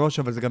מהשלוש,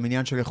 אבל זה גם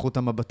עניין של איכות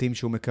המבטים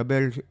שהוא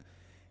מקבל,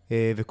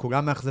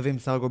 וכולם מאכזבים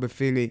בסך הכל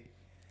בפילי.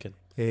 כן.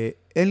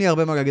 אין לי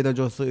הרבה מה להגיד על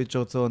ג'וש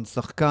ריצ'רדסון,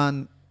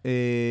 שחקן,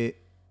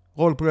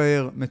 רול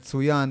פלייר,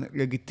 מצוין,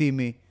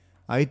 לגיטימי,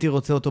 הייתי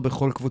רוצה אותו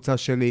בכל קבוצה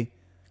שלי.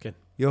 כן.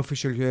 יופי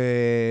של...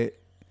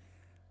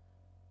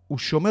 הוא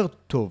שומר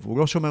טוב, הוא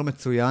לא שומר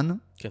מצוין.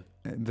 כן.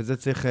 וזה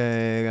צריך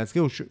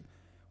להזכיר,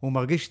 הוא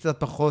מרגיש קצת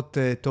פחות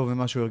טוב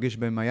ממה שהוא הרגיש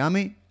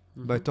במיימי,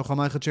 בתוך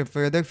המערכת של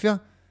פילדלפיה,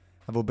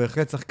 אבל הוא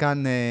בהחלט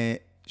שחקן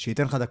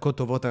שייתן לך דקות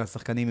טובות על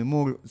השחקנים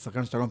ממול,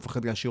 שחקן שאתה לא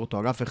מפחד להשאיר אותו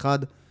על אף אחד.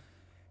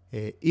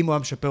 אם הוא היה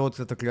משפר עוד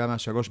קצת הקליעה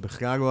מהשלוש,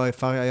 בכלל הוא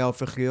היה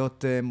הופך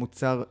להיות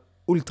מוצר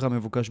אולטרה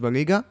מבוקש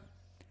בליגה,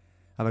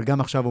 אבל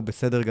גם עכשיו הוא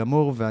בסדר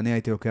גמור, ואני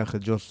הייתי לוקח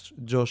את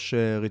ג'וש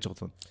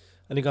ריצ'רדסון.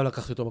 אני גם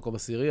לקחתי אותו מקום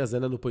עשירי, אז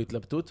אין לנו פה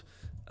התלבטות.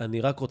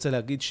 אני רק רוצה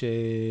להגיד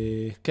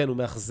שכן, הוא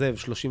מאכזב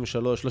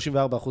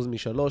 34%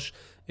 משלוש.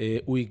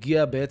 הוא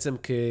הגיע בעצם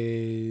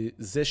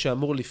כזה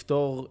שאמור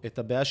לפתור את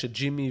הבעיה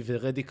שג'ימי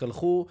ורדיק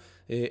הלכו.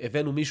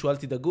 הבאנו מישהו, אל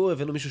תדאגו,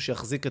 הבאנו מישהו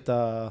שיחזיק את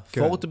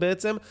הפורט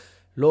בעצם.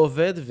 לא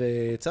עובד,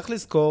 וצריך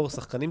לזכור,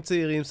 שחקנים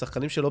צעירים,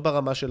 שחקנים שלא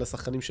ברמה של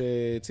השחקנים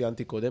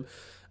שציינתי קודם.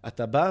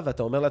 אתה בא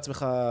ואתה אומר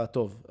לעצמך,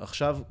 טוב,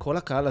 עכשיו כל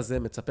הקהל הזה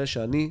מצפה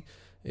שאני...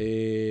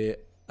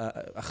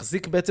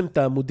 החזיק בעצם את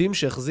העמודים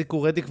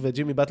שהחזיקו רדיק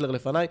וג'ימי באטלר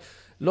לפניי,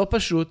 לא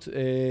פשוט,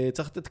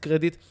 צריך לתת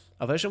קרדיט,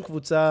 אבל יש שם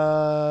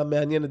קבוצה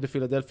מעניינת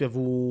בפילדלפיה,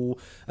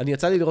 אני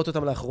יצא לי לראות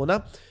אותם לאחרונה,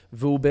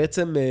 והוא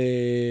בעצם,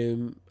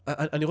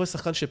 אני רואה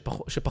שחקן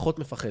שפחות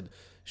מפחד,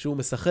 שהוא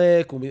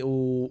משחק,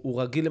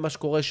 הוא רגיל למה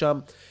שקורה שם,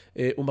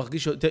 הוא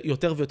מרגיש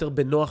יותר ויותר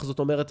בנוח, זאת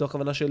אומרת, זו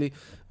הכוונה שלי,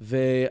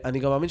 ואני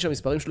גם מאמין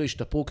שהמספרים שלו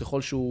ישתפרו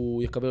ככל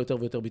שהוא יקבל יותר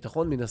ויותר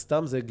ביטחון, מן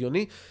הסתם, זה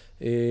הגיוני,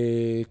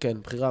 כן,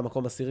 בחירה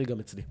המקום עשירי גם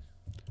אצלי.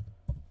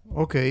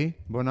 אוקיי,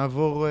 בוא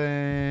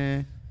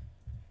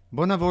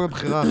נעבור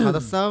לבחירה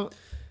 11.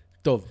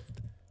 טוב,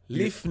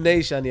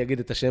 לפני שאני אגיד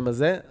את השם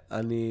הזה,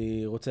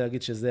 אני רוצה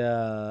להגיד שזה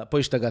פה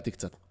השתגעתי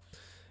קצת.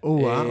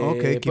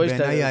 אוקיי, כי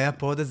בעיניי היה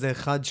פה עוד איזה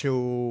אחד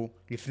שהוא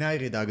לפני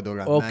הירידה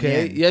הגדולה.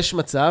 אוקיי, יש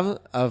מצב,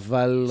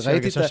 אבל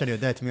ראיתי... שהרגשה שאני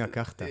יודע את מי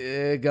לקחת.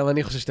 גם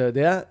אני חושב שאתה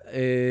יודע.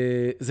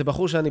 זה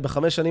בחור שאני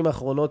ב5 שנים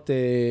האחרונות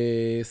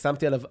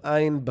שמתי עליו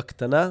עין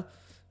בקטנה,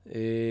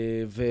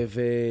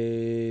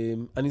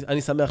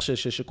 ואני שמח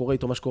שקורה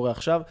איתו מה שקורה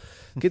עכשיו.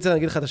 קיצר, אני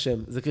אגיד לך את השם,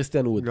 זה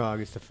קריסטיאן ווד. לא,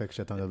 אני ספק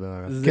שאתה מדבר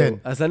עליו. זהו,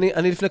 אז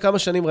אני לפני כמה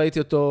שנים ראיתי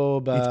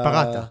אותו...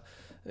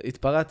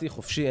 התפרעתי,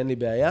 חופשי, אין לי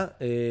בעיה.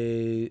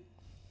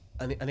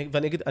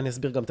 ואני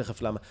אסביר גם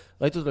תכף למה.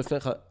 ראיתי אותו לפני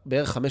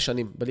בערך 5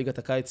 שנים, בליגת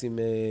הקיץ,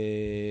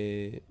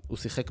 הוא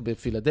שיחק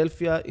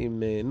בפילדלפיה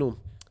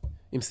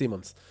עם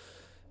סימונס.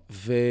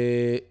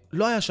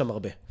 ולא היה שם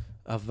הרבה.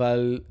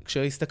 אבל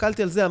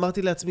כשהסתכלתי על זה,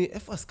 אמרתי לעצמי,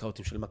 איפה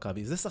הסקאוטים של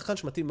מכבי? זה שחקן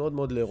שמתאים מאוד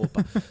מאוד לאירופה.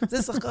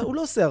 זה שחקן, הוא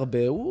לא עושה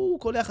הרבה, הוא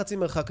קולע חצי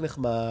מרחק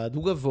נחמד,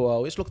 הוא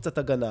גבוה, יש לו קצת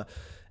הגנה.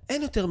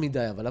 אין יותר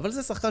מדי, אבל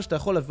זה שחקן שאתה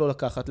יכול לבוא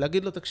לקחת,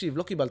 להגיד לו, תקשיב,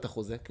 לא קיבלת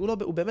חוזה, כי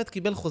הוא באמת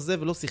קיבל חוזה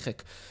ולא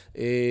שיחק.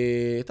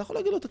 אתה יכול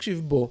להגיד לו,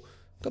 תקשיב, בוא,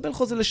 קבל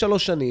חוזה ל3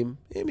 שנים,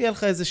 אם יהיה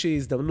לך איזושהי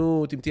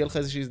הזדמנות, אם תהיה לך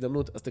איזושהי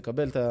הזדמנות, אז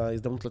תקבל את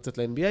ההזדמנות לצאת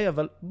ל-NBA,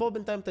 אבל בוא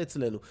בינתיים אתה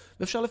אצלנו.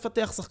 ואפשר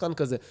לפתח שחקן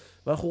כזה.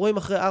 ואנחנו רואים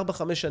אחרי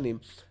 4-5 שנים,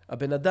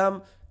 הבן אדם,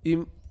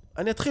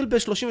 אני אתחיל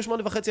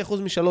ב-38.5%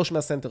 מ3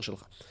 מהסנטר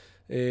שלך,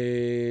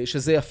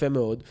 שזה יפה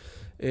מאוד.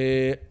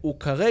 הוא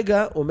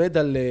כרגע עומד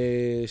על,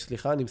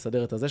 סליחה, אני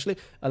מסדר את הזה שלי,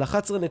 על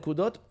 11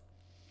 נקודות,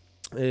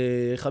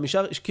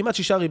 כמעט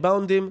 6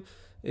 ריבאונדים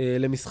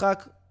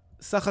למשחק,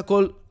 סך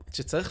הכל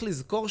שצריך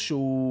לזכור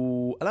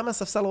שהוא עלה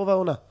מהספסל רוב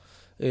העונה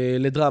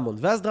לדרמונד,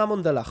 ואז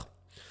דרמונד הלך.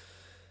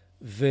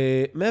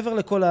 ומעבר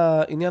לכל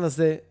העניין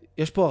הזה,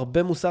 יש פה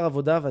הרבה מוסר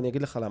עבודה, ואני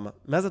אגיד לך למה.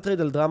 מאז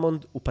הטרייד על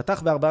דרמונד, הוא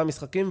פתח ב4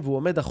 משחקים, והוא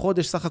עומד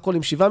החודש סך הכל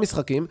עם 7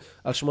 משחקים,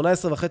 על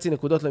 18.5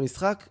 נקודות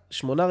למשחק,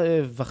 8.5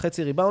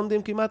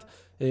 ריבאונדים כמעט,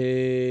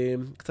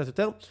 קצת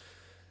יותר,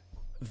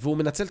 והוא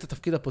מנצל את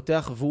התפקיד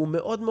הפותח, והוא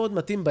מאוד מאוד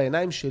מתאים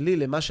בעיניים שלי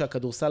למה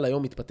שהכדורסל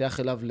היום מתפתח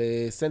אליו,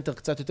 לסנטר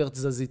קצת יותר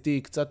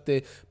תזזיתי, קצת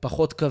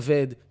פחות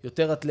כבד,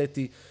 יותר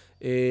אתלטי.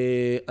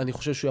 אני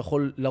חושב שהוא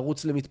יכול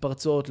לרוץ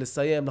למתפרצות,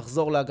 לסיים,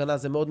 לחזור להגנה,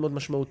 זה מאוד מאוד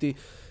משמעותי.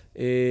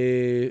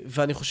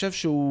 ואני חושב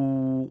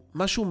שהוא,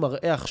 מה שהוא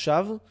מראה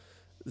עכשיו,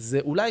 זה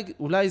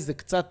אולי זה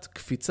קצת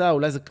קפיצה,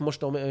 אולי זה כמו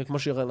שאתה אומר, כמו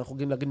שאנחנו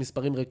יכולים להגיד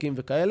מספרים ריקים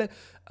וכאלה,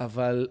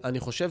 אבל אני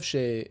חושב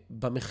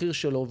שבמחיר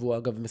שלו, והוא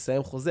אגב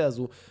מסיים חוזה, אז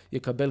הוא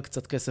יקבל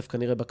קצת כסף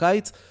כנראה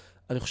בקיץ.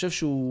 אני חושב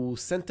שהוא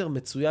סנטר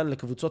מצוין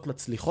לקבוצות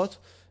מצליחות,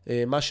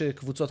 מה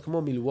שקבוצות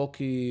כמו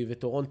מילווקי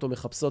וטורונטו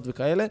מחפשות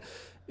וכאלה,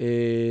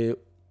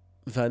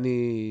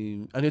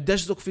 ואני יודע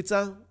שזו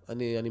קפיצה,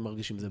 אני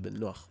מרגיש עם זה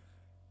בנוח.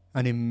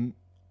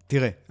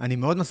 תראה, אני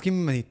מאוד מסכים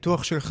עם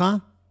הניתוח שלך,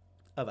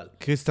 אבל.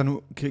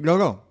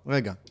 לא,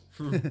 רגע.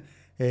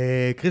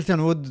 קריסטיאן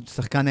ווד,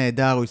 שחקן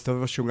נהדר, הוא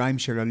הסתובב בשוליים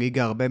של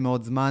הליגה הרבה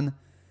מאוד זמן,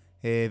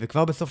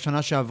 וכבר בסוף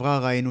שנה שעברה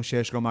ראינו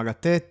שיש לו מה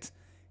לתת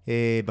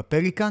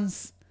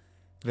בפליקנס,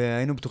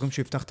 והיינו בטוחים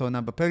שהוא יפתח את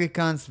העונה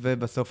בפליקנס,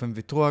 ובסוף הם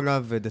ויתרו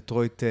עליו,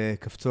 ודטרויט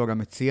קפצו על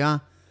המציאה.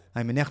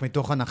 אני מניח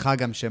מתוך הנחה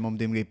גם שהם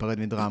עומדים להיפרד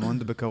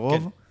מדרמונד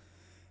בקרוב.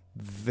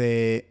 ואין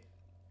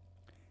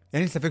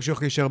לי ספק שהוא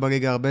יכול להישאר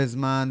בליגה הרבה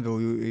זמן,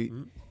 והוא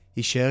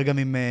יישאר גם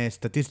עם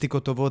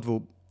סטטיסטיקות טובות,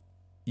 והוא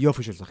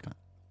יופי של שחקן.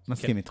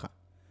 מסכים איתך.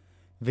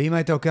 ואם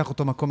היית לוקח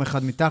אותו מקום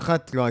אחד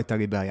מתחת, לא הייתה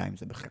לי בעיה עם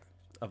זה בכלל.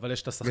 אבל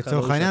יש את השחקן...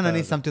 לצורך העניין,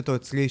 אני שמתי אותו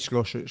אצלי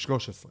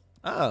 13.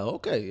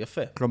 אוקיי,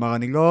 יפה. כלומר,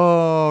 אני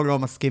לא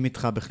מסכים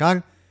איתך בכלל,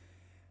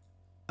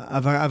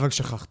 אבל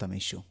שכחת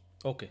מישהו.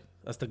 אוקיי,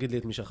 אז תגיד לי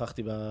את מי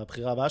שכחתי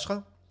בבחירה הבאה שלך.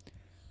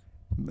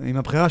 עם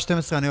הבחירה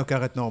 12 אני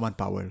לוקח את נורמן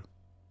פאוול.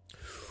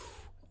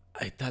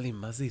 הייתה לי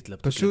מה זה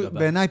התלבטות לגביו?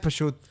 בעיניי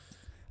פשוט.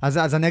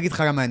 אז אני אגיד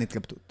לך למה אין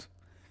התלבטות.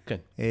 כן.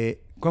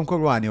 קודם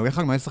כל, אני הולך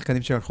על מלא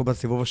שחקנים שהלכו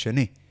בסיבוב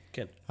השני.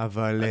 כן.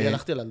 אבל... אני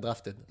הלכתי על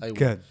לדראפט.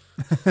 כן.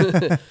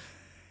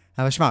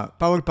 אבל שמע,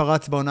 פאוול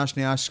פרץ בעונה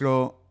השנייה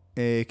שלו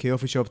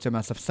כיופי של אופציה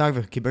מהספסל,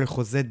 וקיבל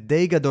חוזה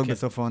די גדול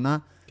בסוף העונה.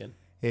 כן.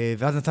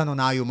 ואז נתן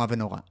עונה איומה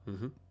ונורא.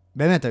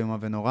 באמת איומה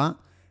ונורא.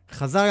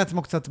 חזר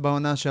לעצמו קצת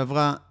בעונה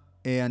שעברה,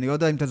 אני לא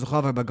יודע אם אתה זוכר,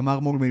 אבל בגמר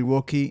מול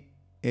מילווקי,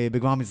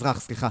 בגמר המזרח,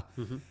 סליחה.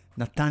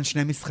 נתן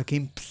 2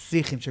 משחקים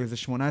פסיכיים של איזה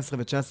 18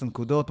 ו-19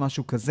 נקודות,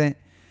 משהו כזה.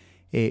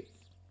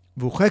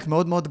 והוא חלק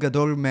מאוד מאוד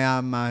גדול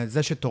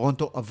מזה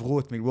שטורונטו עברו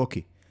את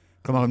מילווקי.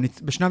 כלומר,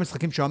 בשני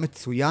המשחקים שהוא היה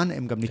מצוין,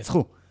 הם גם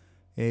ניצחו.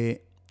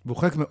 והוא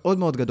חלק מאוד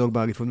מאוד גדול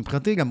באליפות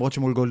מבחינתי, למרות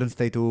שמול גולדן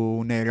סטייט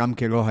הוא נעלם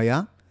כלא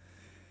היה.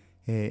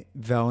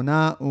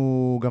 והעונה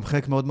הוא גם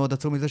חלק מאוד מאוד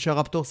עצום מזה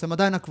שהרפטורס הם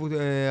עדיין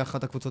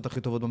אחת הקבוצות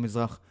הכי טובות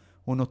במזרח.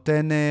 הוא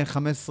נותן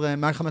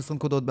מעל 15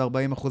 נקודות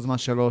ב-40%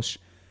 מהשלוש.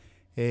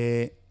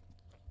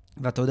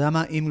 ואתה יודע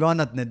מה, אם לא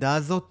הנדנדה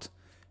הזאת,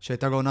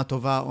 שהייתה לו עונה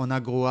טובה, עונה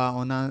גרועה,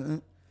 עונה...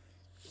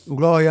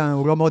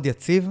 הוא לא מאוד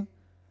יציב,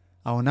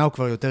 העונה הוא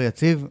כבר יותר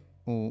יציב,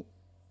 הוא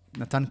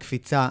נתן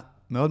קפיצה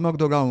מאוד מאוד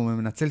גדולה, הוא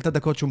מנצל את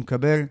הדקות שהוא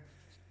מקבל,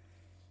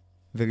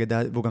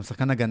 והוא גם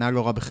שחקן הגנה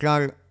לא רע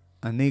בכלל.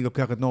 אני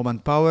לוקח את נורמן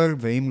פאוול,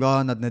 ואם לא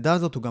הנדנדה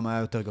הזאת, הוא גם היה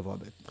יותר גבוה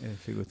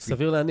אפילו אצלי.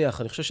 סביר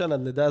להניח, אני חושב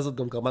שהנדנדה הזאת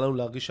גם גרמה לנו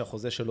להרגיש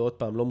שהחוזה שלו עוד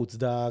פעם לא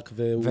מוצדק,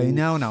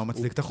 והנה העונה, הוא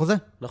מצדיק את החוזה.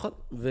 נכון,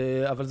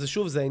 אבל זה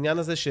שוב, זה העניין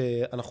הזה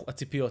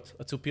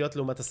הציפיות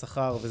לעומת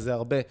השכר, וזה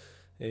הרבה,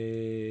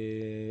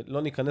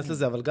 לא ניכנס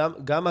לזה, אבל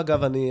גם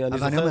אגב, אני זוכר...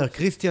 אבל אני אומר,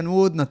 קריסטיאן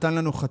ווד נתן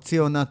לנו חצי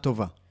עונה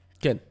טובה.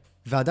 כן.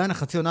 ועדיין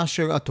החצי עונה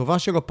הטובה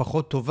שלו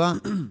פחות טובה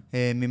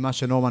ממה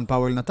שנורמן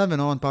פאוול נתן,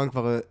 ונורמן פאוול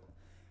כבר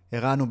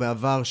הראינו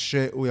בעבר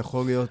שהוא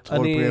יכול להיות רול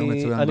פלייר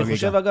מצוין בליגה.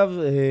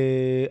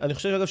 אני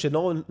חושב אגב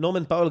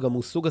שנורמן פאוול גם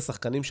הוא סוג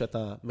השחקנים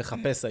שאתה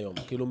מחפש היום,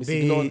 כאילו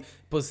מסגנון,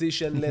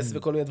 פוזישנלס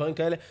וכל מיני דברים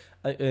כאלה.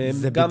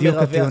 זה בדיוק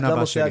הטיעון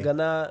הבא שלי. גם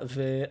הגנה,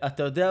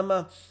 ואתה יודע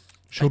מה?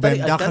 שהוא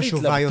בעמדה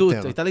חשובה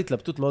יותר. הייתה לי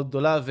התלבטות מאוד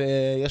גדולה,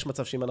 ויש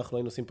מצב שאם אנחנו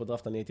היינו עושים פה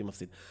דראפט, אני הייתי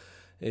מפסיד.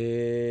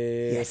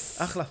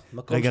 אחלה,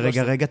 מקום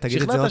 13. רגע,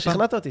 תגיד את זה עוד פעם.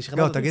 שכנעת אותי.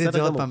 לא, תגיד את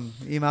זה עוד פעם.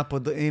 אם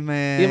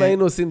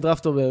היינו עושים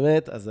דראפטו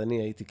באמת, אז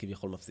אני הייתי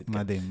כביכול מפסיד.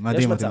 מדהים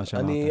מה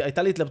שאמרת.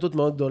 הייתה לי התלבטות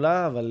מאוד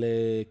גדולה, אבל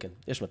כן,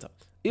 יש מצב.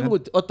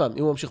 עוד פעם,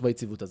 אם הוא ממשיך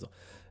ביציבות הזו.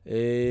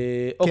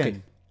 אוקיי.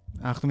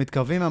 אנחנו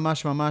מתקרבים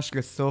ממש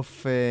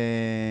לסוף...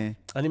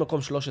 אני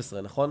מקום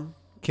 13, נכון?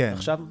 כן.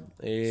 עכשיו?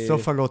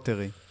 סוף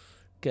הלוטרי.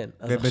 כן,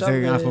 אז עכשיו...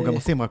 ובזה אנחנו גם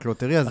עושים רק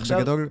לוטרי, אז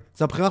בגדול,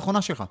 זו הבחירה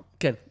האחרונה שלך.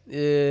 כן,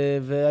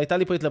 והייתה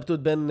לי פה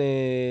התלבטות בין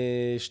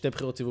שתי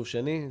בחירות סיבוב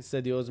שני,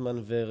 סדי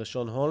אוזמן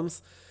ורשון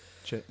הולמס.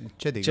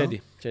 צ'די,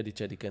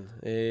 כן.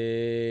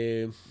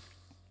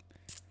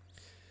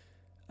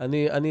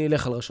 אני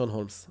אלך על רשון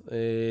הולמס.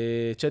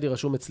 צ'די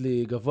רשום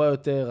אצלי גבוה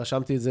יותר,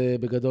 רשמתי את זה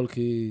בגדול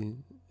כי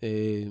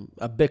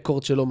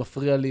הבקורד שלו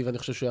מפריע לי, ואני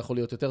חושב שהוא יכול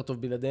להיות יותר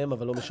טוב בלעדיהם,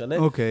 אבל לא משנה.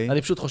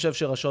 אני פשוט חושב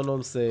שרשון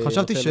הולמס...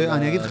 חשבתי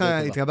שאני אגיד לך,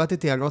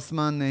 התלבטתי על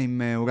אוסמן,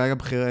 עם אולי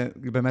הבחירה,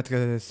 באמת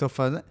לסוף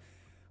הזה,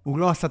 הוא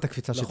לא עשה את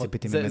הקפיצה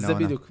שציפיתי ממנו. זה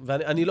בדיוק,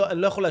 ואני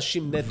לא יכול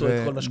להאשים נטו את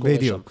כל מה שקורה שם.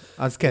 בדיוק.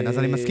 אז כן, אז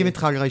אני מסכים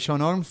איתך על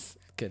רשון הולמס,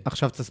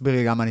 עכשיו תסביר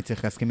לי למה אני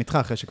צריך להסכים איתך,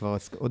 אחרי שכבר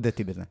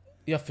הודיתי בזה.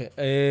 יפה.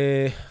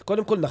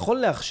 קודם כל, נכון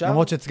לעכשיו...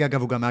 למרות שאצלי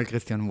אגב הוא גם מעל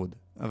קריסטיאן ווד.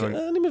 כן,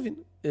 אני מבין.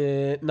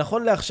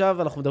 נכון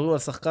לעכשיו אנחנו מדברים על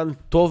שחקן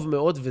טוב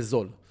מאוד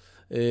וזול.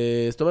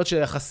 זאת אומרת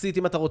שיחסית,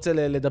 אם אתה רוצה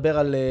לדבר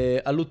על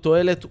עלות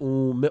תועלת,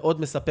 הוא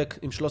מאוד מספק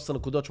עם 13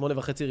 נקודות, 8.5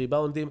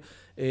 ריבאונדים.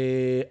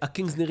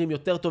 הקינגס נראים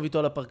יותר טוב איתו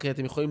על הפרקט,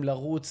 הם יכולים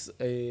לרוץ,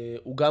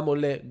 הוא גם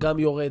עולה, גם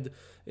יורד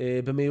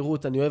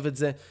במהירות, אני אוהב את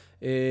זה.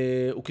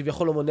 הוא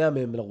כביכול לא מונע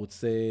מהם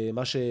לרוץ,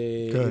 מה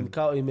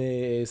שעם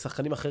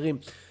שחקנים אחרים,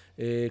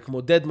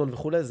 כמו דדמון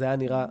וכו', זה היה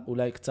נראה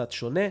אולי קצת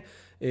שונה.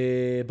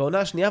 בעונה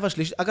השנייה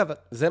והשלישית, אגב,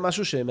 זה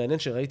משהו שמעניין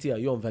שראיתי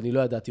היום, ואני לא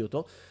ידעתי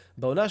אותו,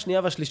 בעונה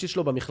השנייה והשלישית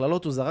שלו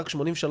במכללות הוא זרק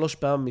 83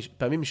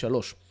 פעמים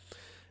משלוש.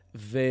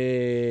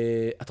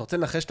 ואתה רוצה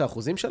לנחש את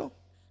האחוזים שלו?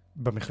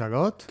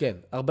 במכללות? כן,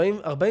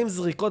 40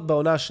 זריקות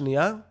בעונה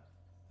השנייה,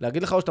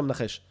 להגיד לך או שאתה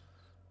מנחש?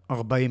 40%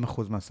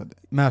 מהשדה,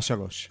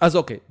 מהשלוש. אז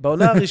אוקיי,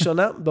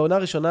 בעונה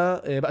הראשונה,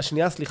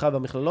 השנייה, סליחה,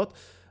 במכללות,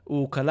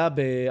 הוא קלה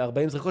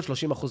ב-40 זריקות, 30%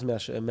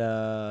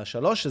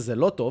 מהשלוש, שזה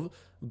לא טוב.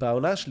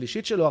 בעונה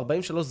השלישית שלו,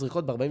 43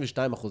 זריקות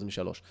ב-42%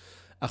 משלוש.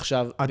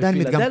 עכשיו, עדיין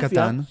מדגם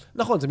קטן.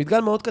 נכון, זה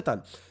מדגם מאוד קטן.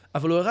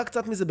 אבל הוא הראה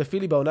קצת מזה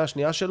בפילי בעונה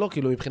השנייה שלו,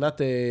 כאילו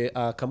מבחינת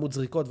הכמות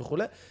זריקות וכו'.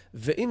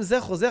 ואם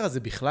זה חוזר, אז זה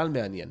בכלל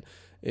מעניין.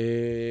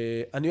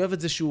 אני אוהב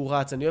את זה שהוא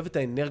רץ, אני אוהב את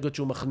האנרגיות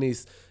שהוא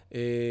מכניס.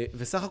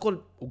 וסך הכל,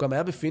 הוא גם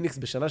היה בפיניקס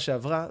בשנה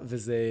שעברה,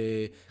 וזה...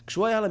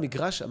 כשהוא היה על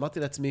המגרש, אמרתי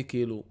לעצמי,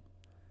 כאילו,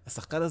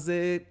 השחקן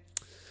הזה...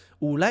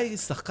 הוא אולי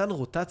שחקן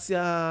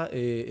רוטציה,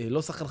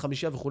 לא שחקן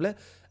חמישייה וכו',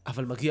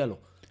 אבל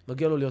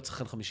מגיע לו להיות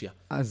שחקן חמישייה.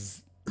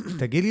 אז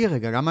תגיד לי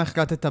רגע, למה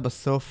החלטת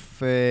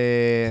בסוף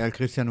על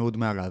קריסטיאן ווד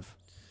מעליו?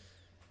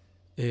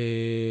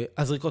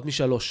 הזריקות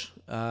משלוש.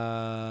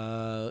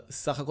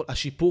 סך הכל,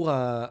 השיפור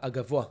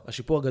הגבוה,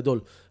 השיפור הגדול,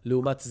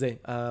 לעומת זה.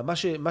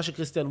 מה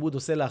שקריסטיאן ווד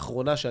עושה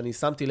לאחרונה, שאני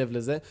שמתי לב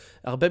לזה,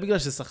 הרבה בגלל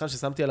שזה שחקן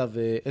ששמתי עליו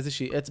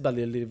איזושהי אצבע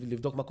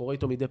לבדוק מה קורה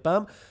איתו מדי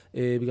פעם,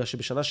 בגלל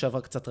שבשנה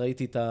שעברה קצת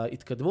ראיתי את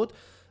ההתקדמות,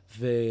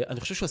 ואני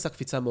חושב שהוא עשה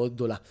קפיצה מאוד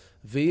גדולה.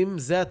 ואם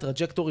זה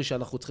הטראג'קטורי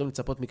שאנחנו צריכים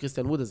לצפות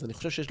מקריסטיאן ווד, אז אני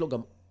חושב שיש לו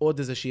גם עוד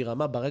איזושהי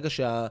רמה ברגע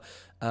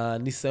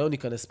שהניסיון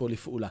ייכנס פה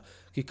לפעולה.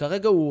 כי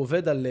כרגע הוא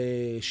עובד על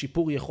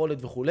שיפור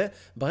יכולת וכו'.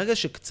 ברגע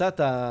שקצת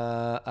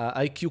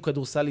ה-IQ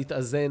כדורסל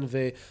יתאזן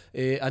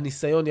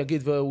והניסיון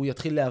יגיד והוא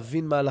יתחיל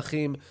להבין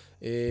מהלכים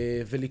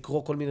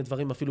ולקרוא כל מיני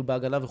דברים אפילו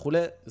בהגנה וכו'.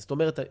 זאת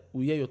אומרת,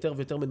 הוא יהיה יותר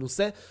ויותר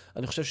מנוסה.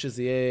 אני חושב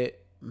שזה יהיה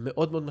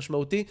מאוד מאוד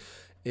משמעותי.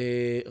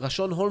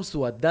 רשון הולמס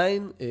הוא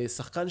עדיין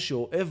שחקן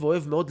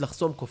שאוהב מאוד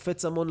לחסום,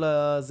 קופץ המון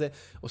לזה,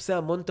 עושה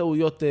המון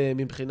טעויות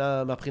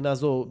מהבחינה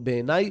הזו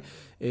בעיניי.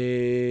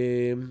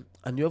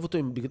 אני אוהב אותו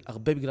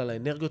הרבה בגלל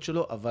האנרגיות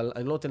שלו, אבל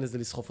אני לא נותן לזה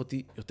לסחוף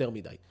אותי יותר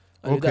מדי.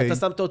 אני יודע, אתה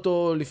שמת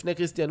אותו לפני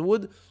קריסטיאן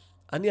ווד,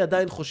 אני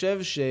עדיין חושב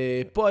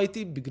שפה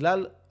הייתי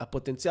בגלל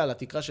הפוטנציאל,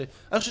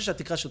 אני חושב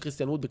שהתקרה של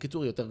קריסטיאן ווד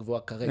בקיצור היא יותר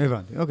גבוהה כרגע.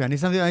 הבנתי, אוקיי,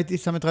 הייתי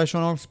שם את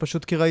רשון הולמס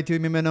פשוט כי ראיתי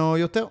ממנו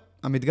יותר.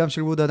 המדגם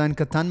של ווד עדיין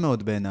קטן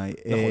מאוד בעיניי.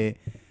 נכון.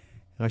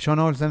 רשון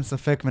הולמס זה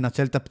מספק,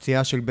 מנצל את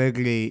הפציעה של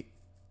בגלי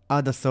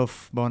עד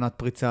הסוף בעונת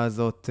פריצה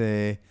הזאת.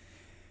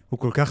 הוא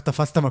כל כך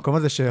תפס את המקום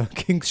הזה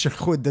שהקינגס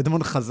שלחו את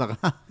דדמון חזרה.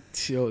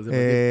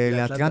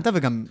 לאטלנטה,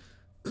 וגם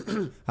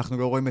אנחנו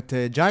לא רואים את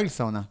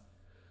ג'יילס העונה.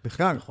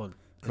 בכלל. נכון,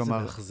 איזה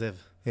מאכזב.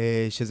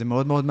 שזה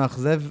מאוד מאוד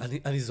מאכזב.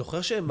 אני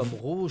זוכר שהם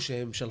אמרו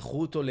שהם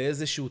שלחו אותו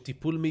לאיזשהו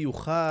טיפול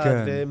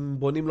מיוחד, והם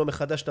בונים לו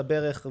מחדש את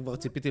הברך, כבר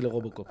ציפיתי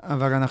לרובוקופ.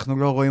 אבל אנחנו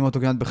לא רואים אותו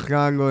כמעט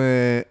בכלל,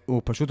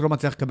 הוא פשוט לא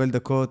מצליח לקבל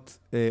דקות,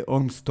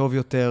 הולמס טוב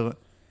יותר,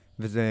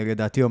 וזה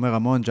לדעתי אומר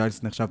המון,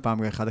 ג'יילס נחשב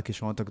פעם לאחד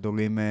הכישרונות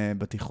הגדולים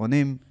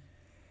בתיכונים,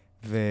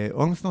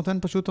 והולמס נותן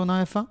פשוט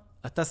עונה יפה.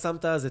 אתה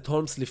שמת אז את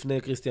הולמס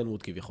לפני קריסטיאן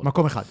ווד כביכול.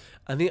 מקום אחד.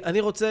 אני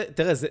רוצה,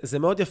 תראה, זה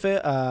מאוד יפה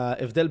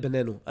ההבדל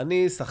בינינו.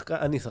 אני שחקן.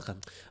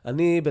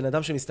 אני בן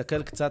אדם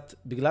שמסתכל קצת,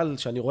 בגלל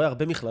שאני רואה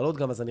הרבה מכללות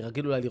גם, אז אני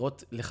רגיל אולי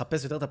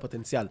לחפש יותר את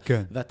הפוטנציאל.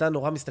 כן. ואתה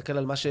נורא מסתכל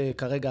על מה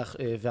שכרגע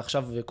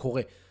ועכשיו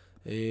קורה.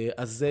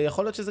 אז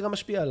יכול להיות שזה גם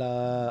משפיע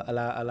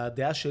על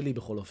הדעה שלי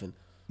בכל אופן.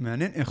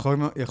 מעניין,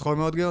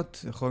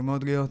 יכול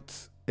מאוד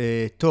להיות.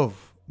 טוב,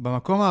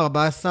 במקום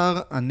ה-14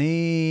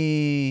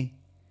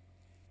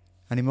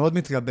 אני מאוד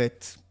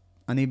מתלבט.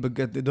 אני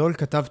בגדול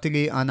כתבתי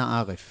לי אנה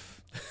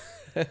ערף.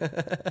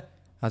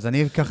 אז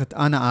אני אקח את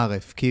אנה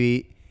ערף,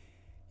 כי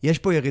יש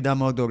פה ירידה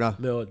מאוד גדולה.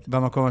 מאוד.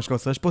 במקום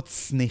ה-13. יש פה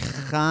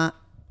צניחה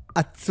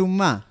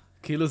עצומה.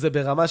 כאילו זה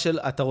ברמה של,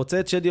 אתה רוצה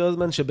את שדי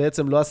אוזמן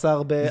שבעצם לא עשה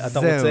הרבה, אתה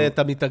רוצה את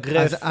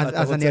המתאגרף.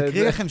 אז אני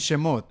אקריא לכם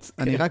שמות.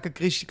 אני רק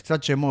אקריא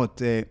קצת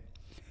שמות.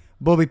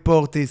 בובי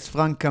פורטיס,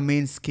 פרנק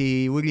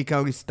קמינסקי, ווילי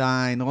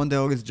קאוליסטיין, רונדה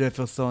אוליס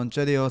ג'פרסון,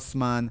 שדי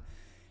אוסמן,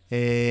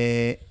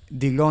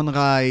 דילון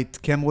רייט,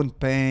 קמרון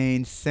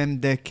פיין, סם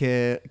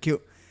דקר, כאילו,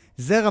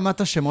 זה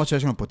רמת השמות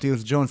שיש לנו פה,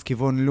 טיוס ג'ונס,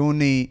 כיוון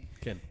לוני,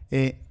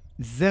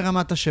 זה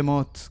רמת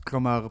השמות,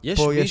 כלומר, יש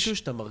פה מישהו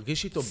שאתה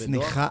מרגיש איתו בנוח?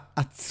 צניחה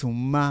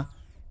עצומה.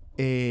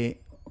 אם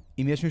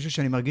יש מישהו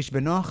שאני מרגיש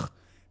בנוח,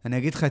 אני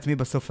אגיד לך את מי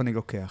בסוף אני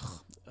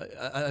לוקח.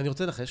 אני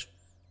רוצה לנחש.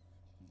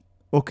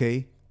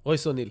 אוקיי.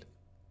 רויס אוניל.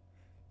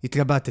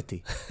 התלבטתי.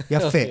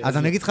 יפה. אז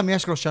אני אגיד לך מי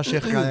השלושה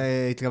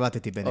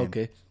שהתלבטתי ביניהם.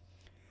 אוקיי.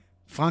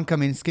 פרנק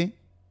קמינסקי,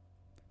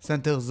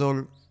 סנטר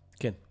זול.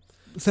 כן.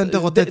 סנטר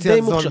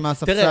רוטציה זול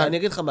מהספסל. תראה, אני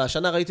אגיד לך מה,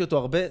 השנה ראיתי אותו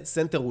הרבה,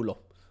 סנטר הוא לא.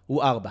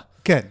 הוא 4.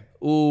 כן.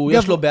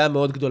 יש לו בעיה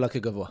מאוד גדולה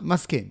כגבוה.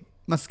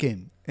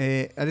 מסכים.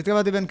 אז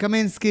התלבטתי בין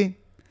קמינסקי,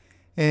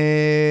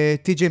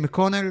 טי.ג'יי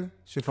מקונל,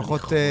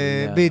 שפחות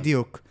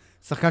בדיוק.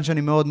 שחקן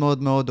שאני מאוד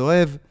מאוד מאוד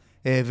אוהב,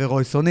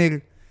 ורויס אוניל.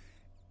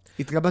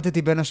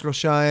 התלבטתי בין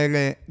השלושה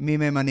האלה, מי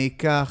מהם אני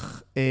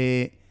אקח.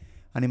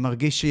 אני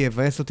מרגיש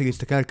שיבאס אותי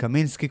להסתכל על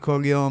קמינסקי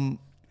כל יום,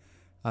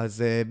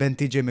 אז בין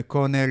טי.ג'יי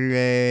מקונל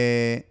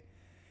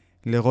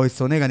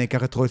לרויס אוניל, אני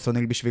אקח את רויס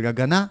אוניל בשביל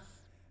הגנה,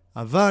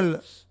 אבל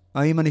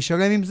האם אני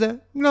שלם עם זה?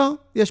 לא,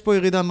 יש פה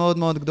ירידה מאוד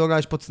מאוד גדולה,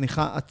 יש פה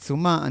צניחה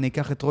עצומה, אני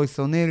אקח את רויס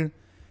אוניל,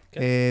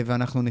 כן.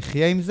 ואנחנו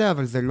נחיה עם זה,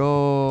 אבל זה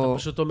לא... אתה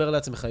פשוט אומר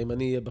לעצמך, אם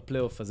אני אהיה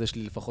בפלייאוף, אז יש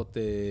לי לפחות...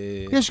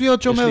 יש לי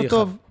עוד שומר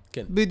טוב,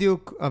 כן.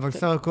 בדיוק, אבל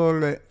סך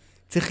הכל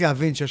צריך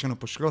להבין שיש לנו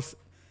פה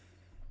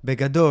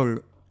בגדול,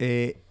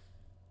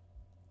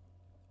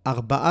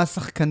 4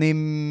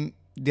 שחקנים,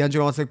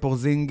 דיאנג'לו ראסל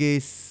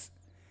פורזינגיס,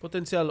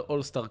 פוטנציאל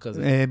אולסטאר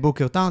כזה.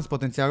 בוקר טאונס,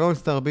 פוטנציאל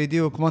אולסטאר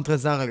בדיוק,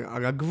 מונטרזר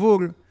על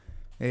הגבול,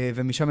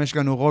 ומשם יש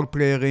לנו רול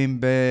פליירים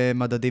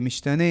במדדים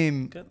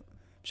משתנים. כן.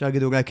 אפשר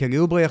להגיד אולי קלי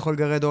אוברי יכול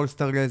לגרד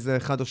אולסטאר לאיזה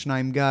 1 או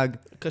 2 גג.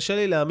 קשה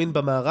לי להאמין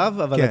במערב,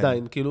 אבל כן.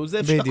 עדיין, כאילו זה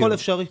הכל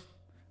אפשרי.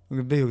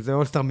 בדיוק, זה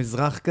אולסטאר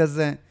מזרח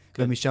כזה,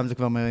 כן. ומשם זה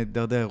כבר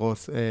מדרדר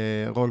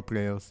רול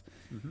פליירס.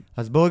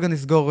 אז בואו רגע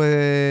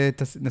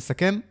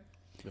נסכם.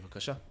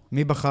 בבקשה.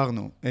 מי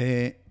בחרנו?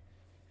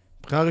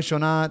 בחירה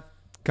ראשונה,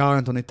 קארל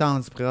אנטוני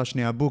טאונס, בחירה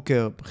שנייה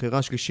בוקר,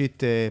 בחירה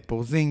שלישית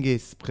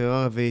פורזינגיס,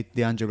 בחירה רביעית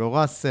דיאנג'לו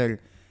ראסל,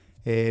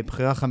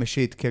 בחירה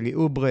חמישית קלי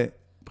אוברה,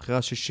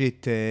 בחירה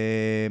שישית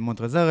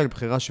מונטרזרל,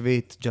 בחירה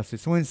שביעית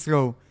ג'סטיס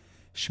ווינסלו,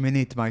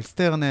 שמינית מיילס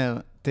טרנר,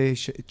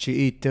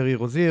 תשיעית טרי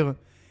רוזיר,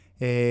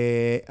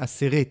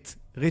 עשירית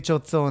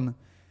ריצ'רדסון,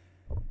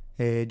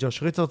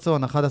 ג'וש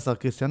ריצ'רדסון, 11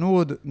 קריסטיאן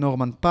ווד,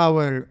 נורמן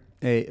פאוול,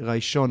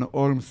 ריישון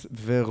אולמס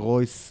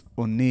ורויס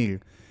אוניל.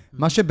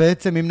 מה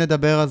שבעצם, אם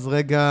נדבר אז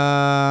רגע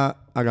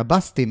על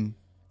הבאסטים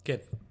כן.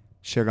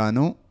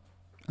 שלנו,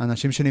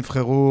 אנשים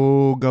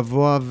שנבחרו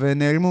גבוה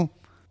ונעלמו,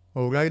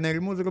 או אולי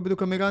נעלמו, זה לא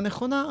בדיוק המילה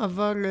הנכונה,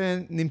 אבל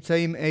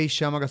נמצאים אי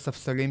שם על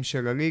הספסלים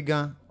של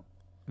הליגה,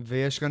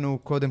 ויש לנו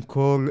קודם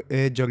כל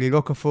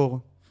ג'לילו כפור,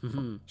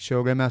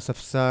 שעולה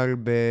מהספסל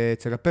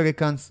אצל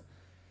הפליקאנס,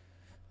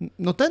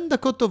 נותן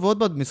דקות טובות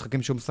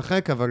במשחקים שהוא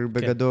משחק, אבל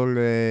בגדול...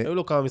 היו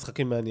לו כמה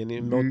משחקים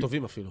מעניינים, מאוד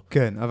טובים אפילו.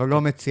 כן, אבל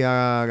לא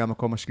מציע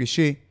למקום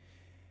השלישי.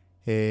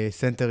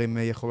 סנטר עם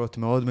יכולות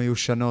מאוד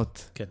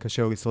מיושנות,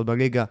 קשה הוא לשרוד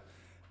בליגה.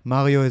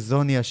 מריו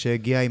אזוניה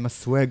שהגיע עם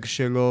הסווג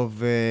שלו,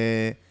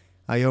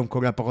 והיום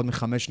קורא פחות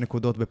מ5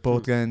 נקודות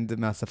בפורטלנד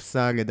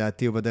מהספסל,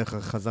 לדעתי הוא בדרך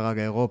חזרה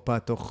לאירופה,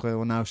 תוך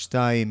עונה או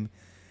 2.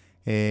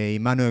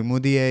 עמנואל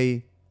מודיי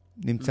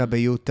נמצא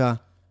ביוטה,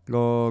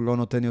 לא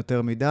נותן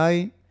יותר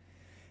מדי.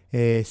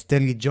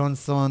 סטנלי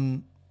ג'ונסון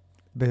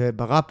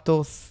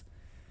ברפטורס,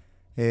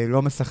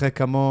 לא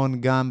משחק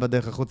המון, גם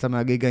בדרך החוצה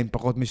מהליגה עם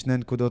פחות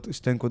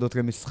משתי נקודות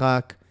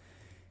למשחק.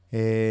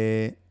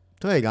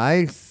 טרייל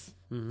איילס,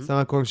 סך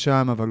הכל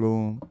שם, אבל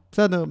הוא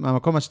בסדר,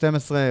 מהמקום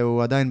ה-12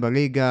 הוא עדיין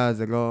בליגה,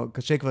 זה לא,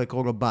 קשה כבר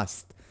לקרוא לו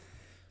בסט.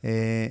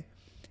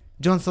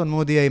 ג'ונסון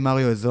מודיי,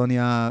 מריו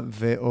אזוניה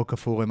ואו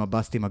כפור הם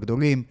הבאסטים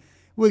הגדולים.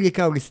 ווילי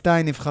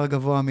קאוליסטיין נבחר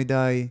גבוה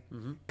מדי,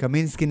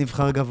 קמינסקי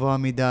נבחר גבוה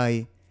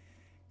מדי,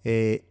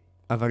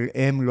 אבל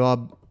הם לא...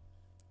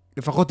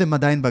 לפחות הם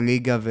עדיין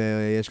בליגה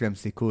ויש להם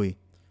סיכוי,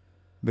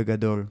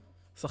 בגדול.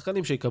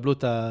 שחקנים שיקבלו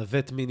את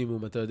הוות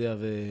מינימום, אתה יודע,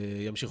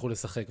 וימשיכו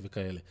לשחק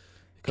וכאלה.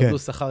 יקבלו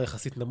שכר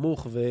יחסית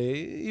נמוך,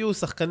 ויהיו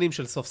שחקנים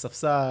של סוף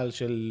ספסל,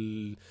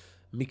 של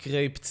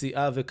מקרי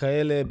פציעה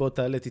וכאלה, בוא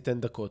תעלה תיתן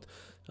דקות.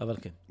 אבל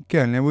כן.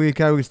 כן, לווילי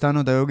קאוליסטיין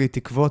עוד היו לי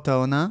תקוות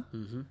העונה.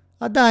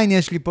 עדיין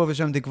יש לי פה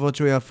ושם תקוות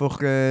שהוא יהפוך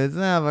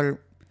לזה, אבל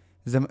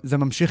זה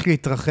ממשיך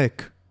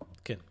להתרחק.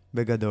 כן.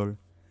 בגדול.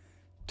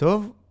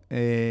 טוב,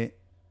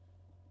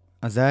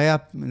 אז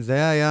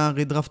זה היה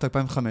רידראפט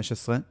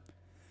 2015.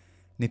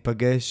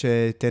 ניפגש,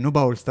 תהנו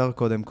באולסטאר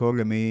קודם כל,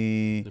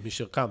 למי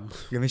שרקם.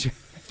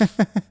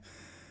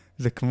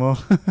 זה כמו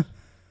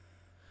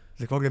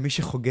למי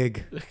שחוגג.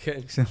 כן,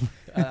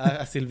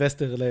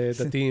 הסילבסטר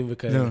לדתיים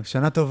וכאלה. זהו,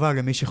 שנה טובה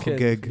למי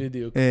שחוגג. כן,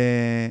 בדיוק.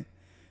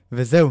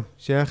 וזהו,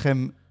 שיהיה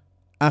לכם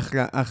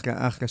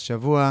אחלה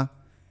שבוע,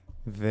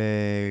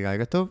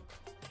 ולילה טוב.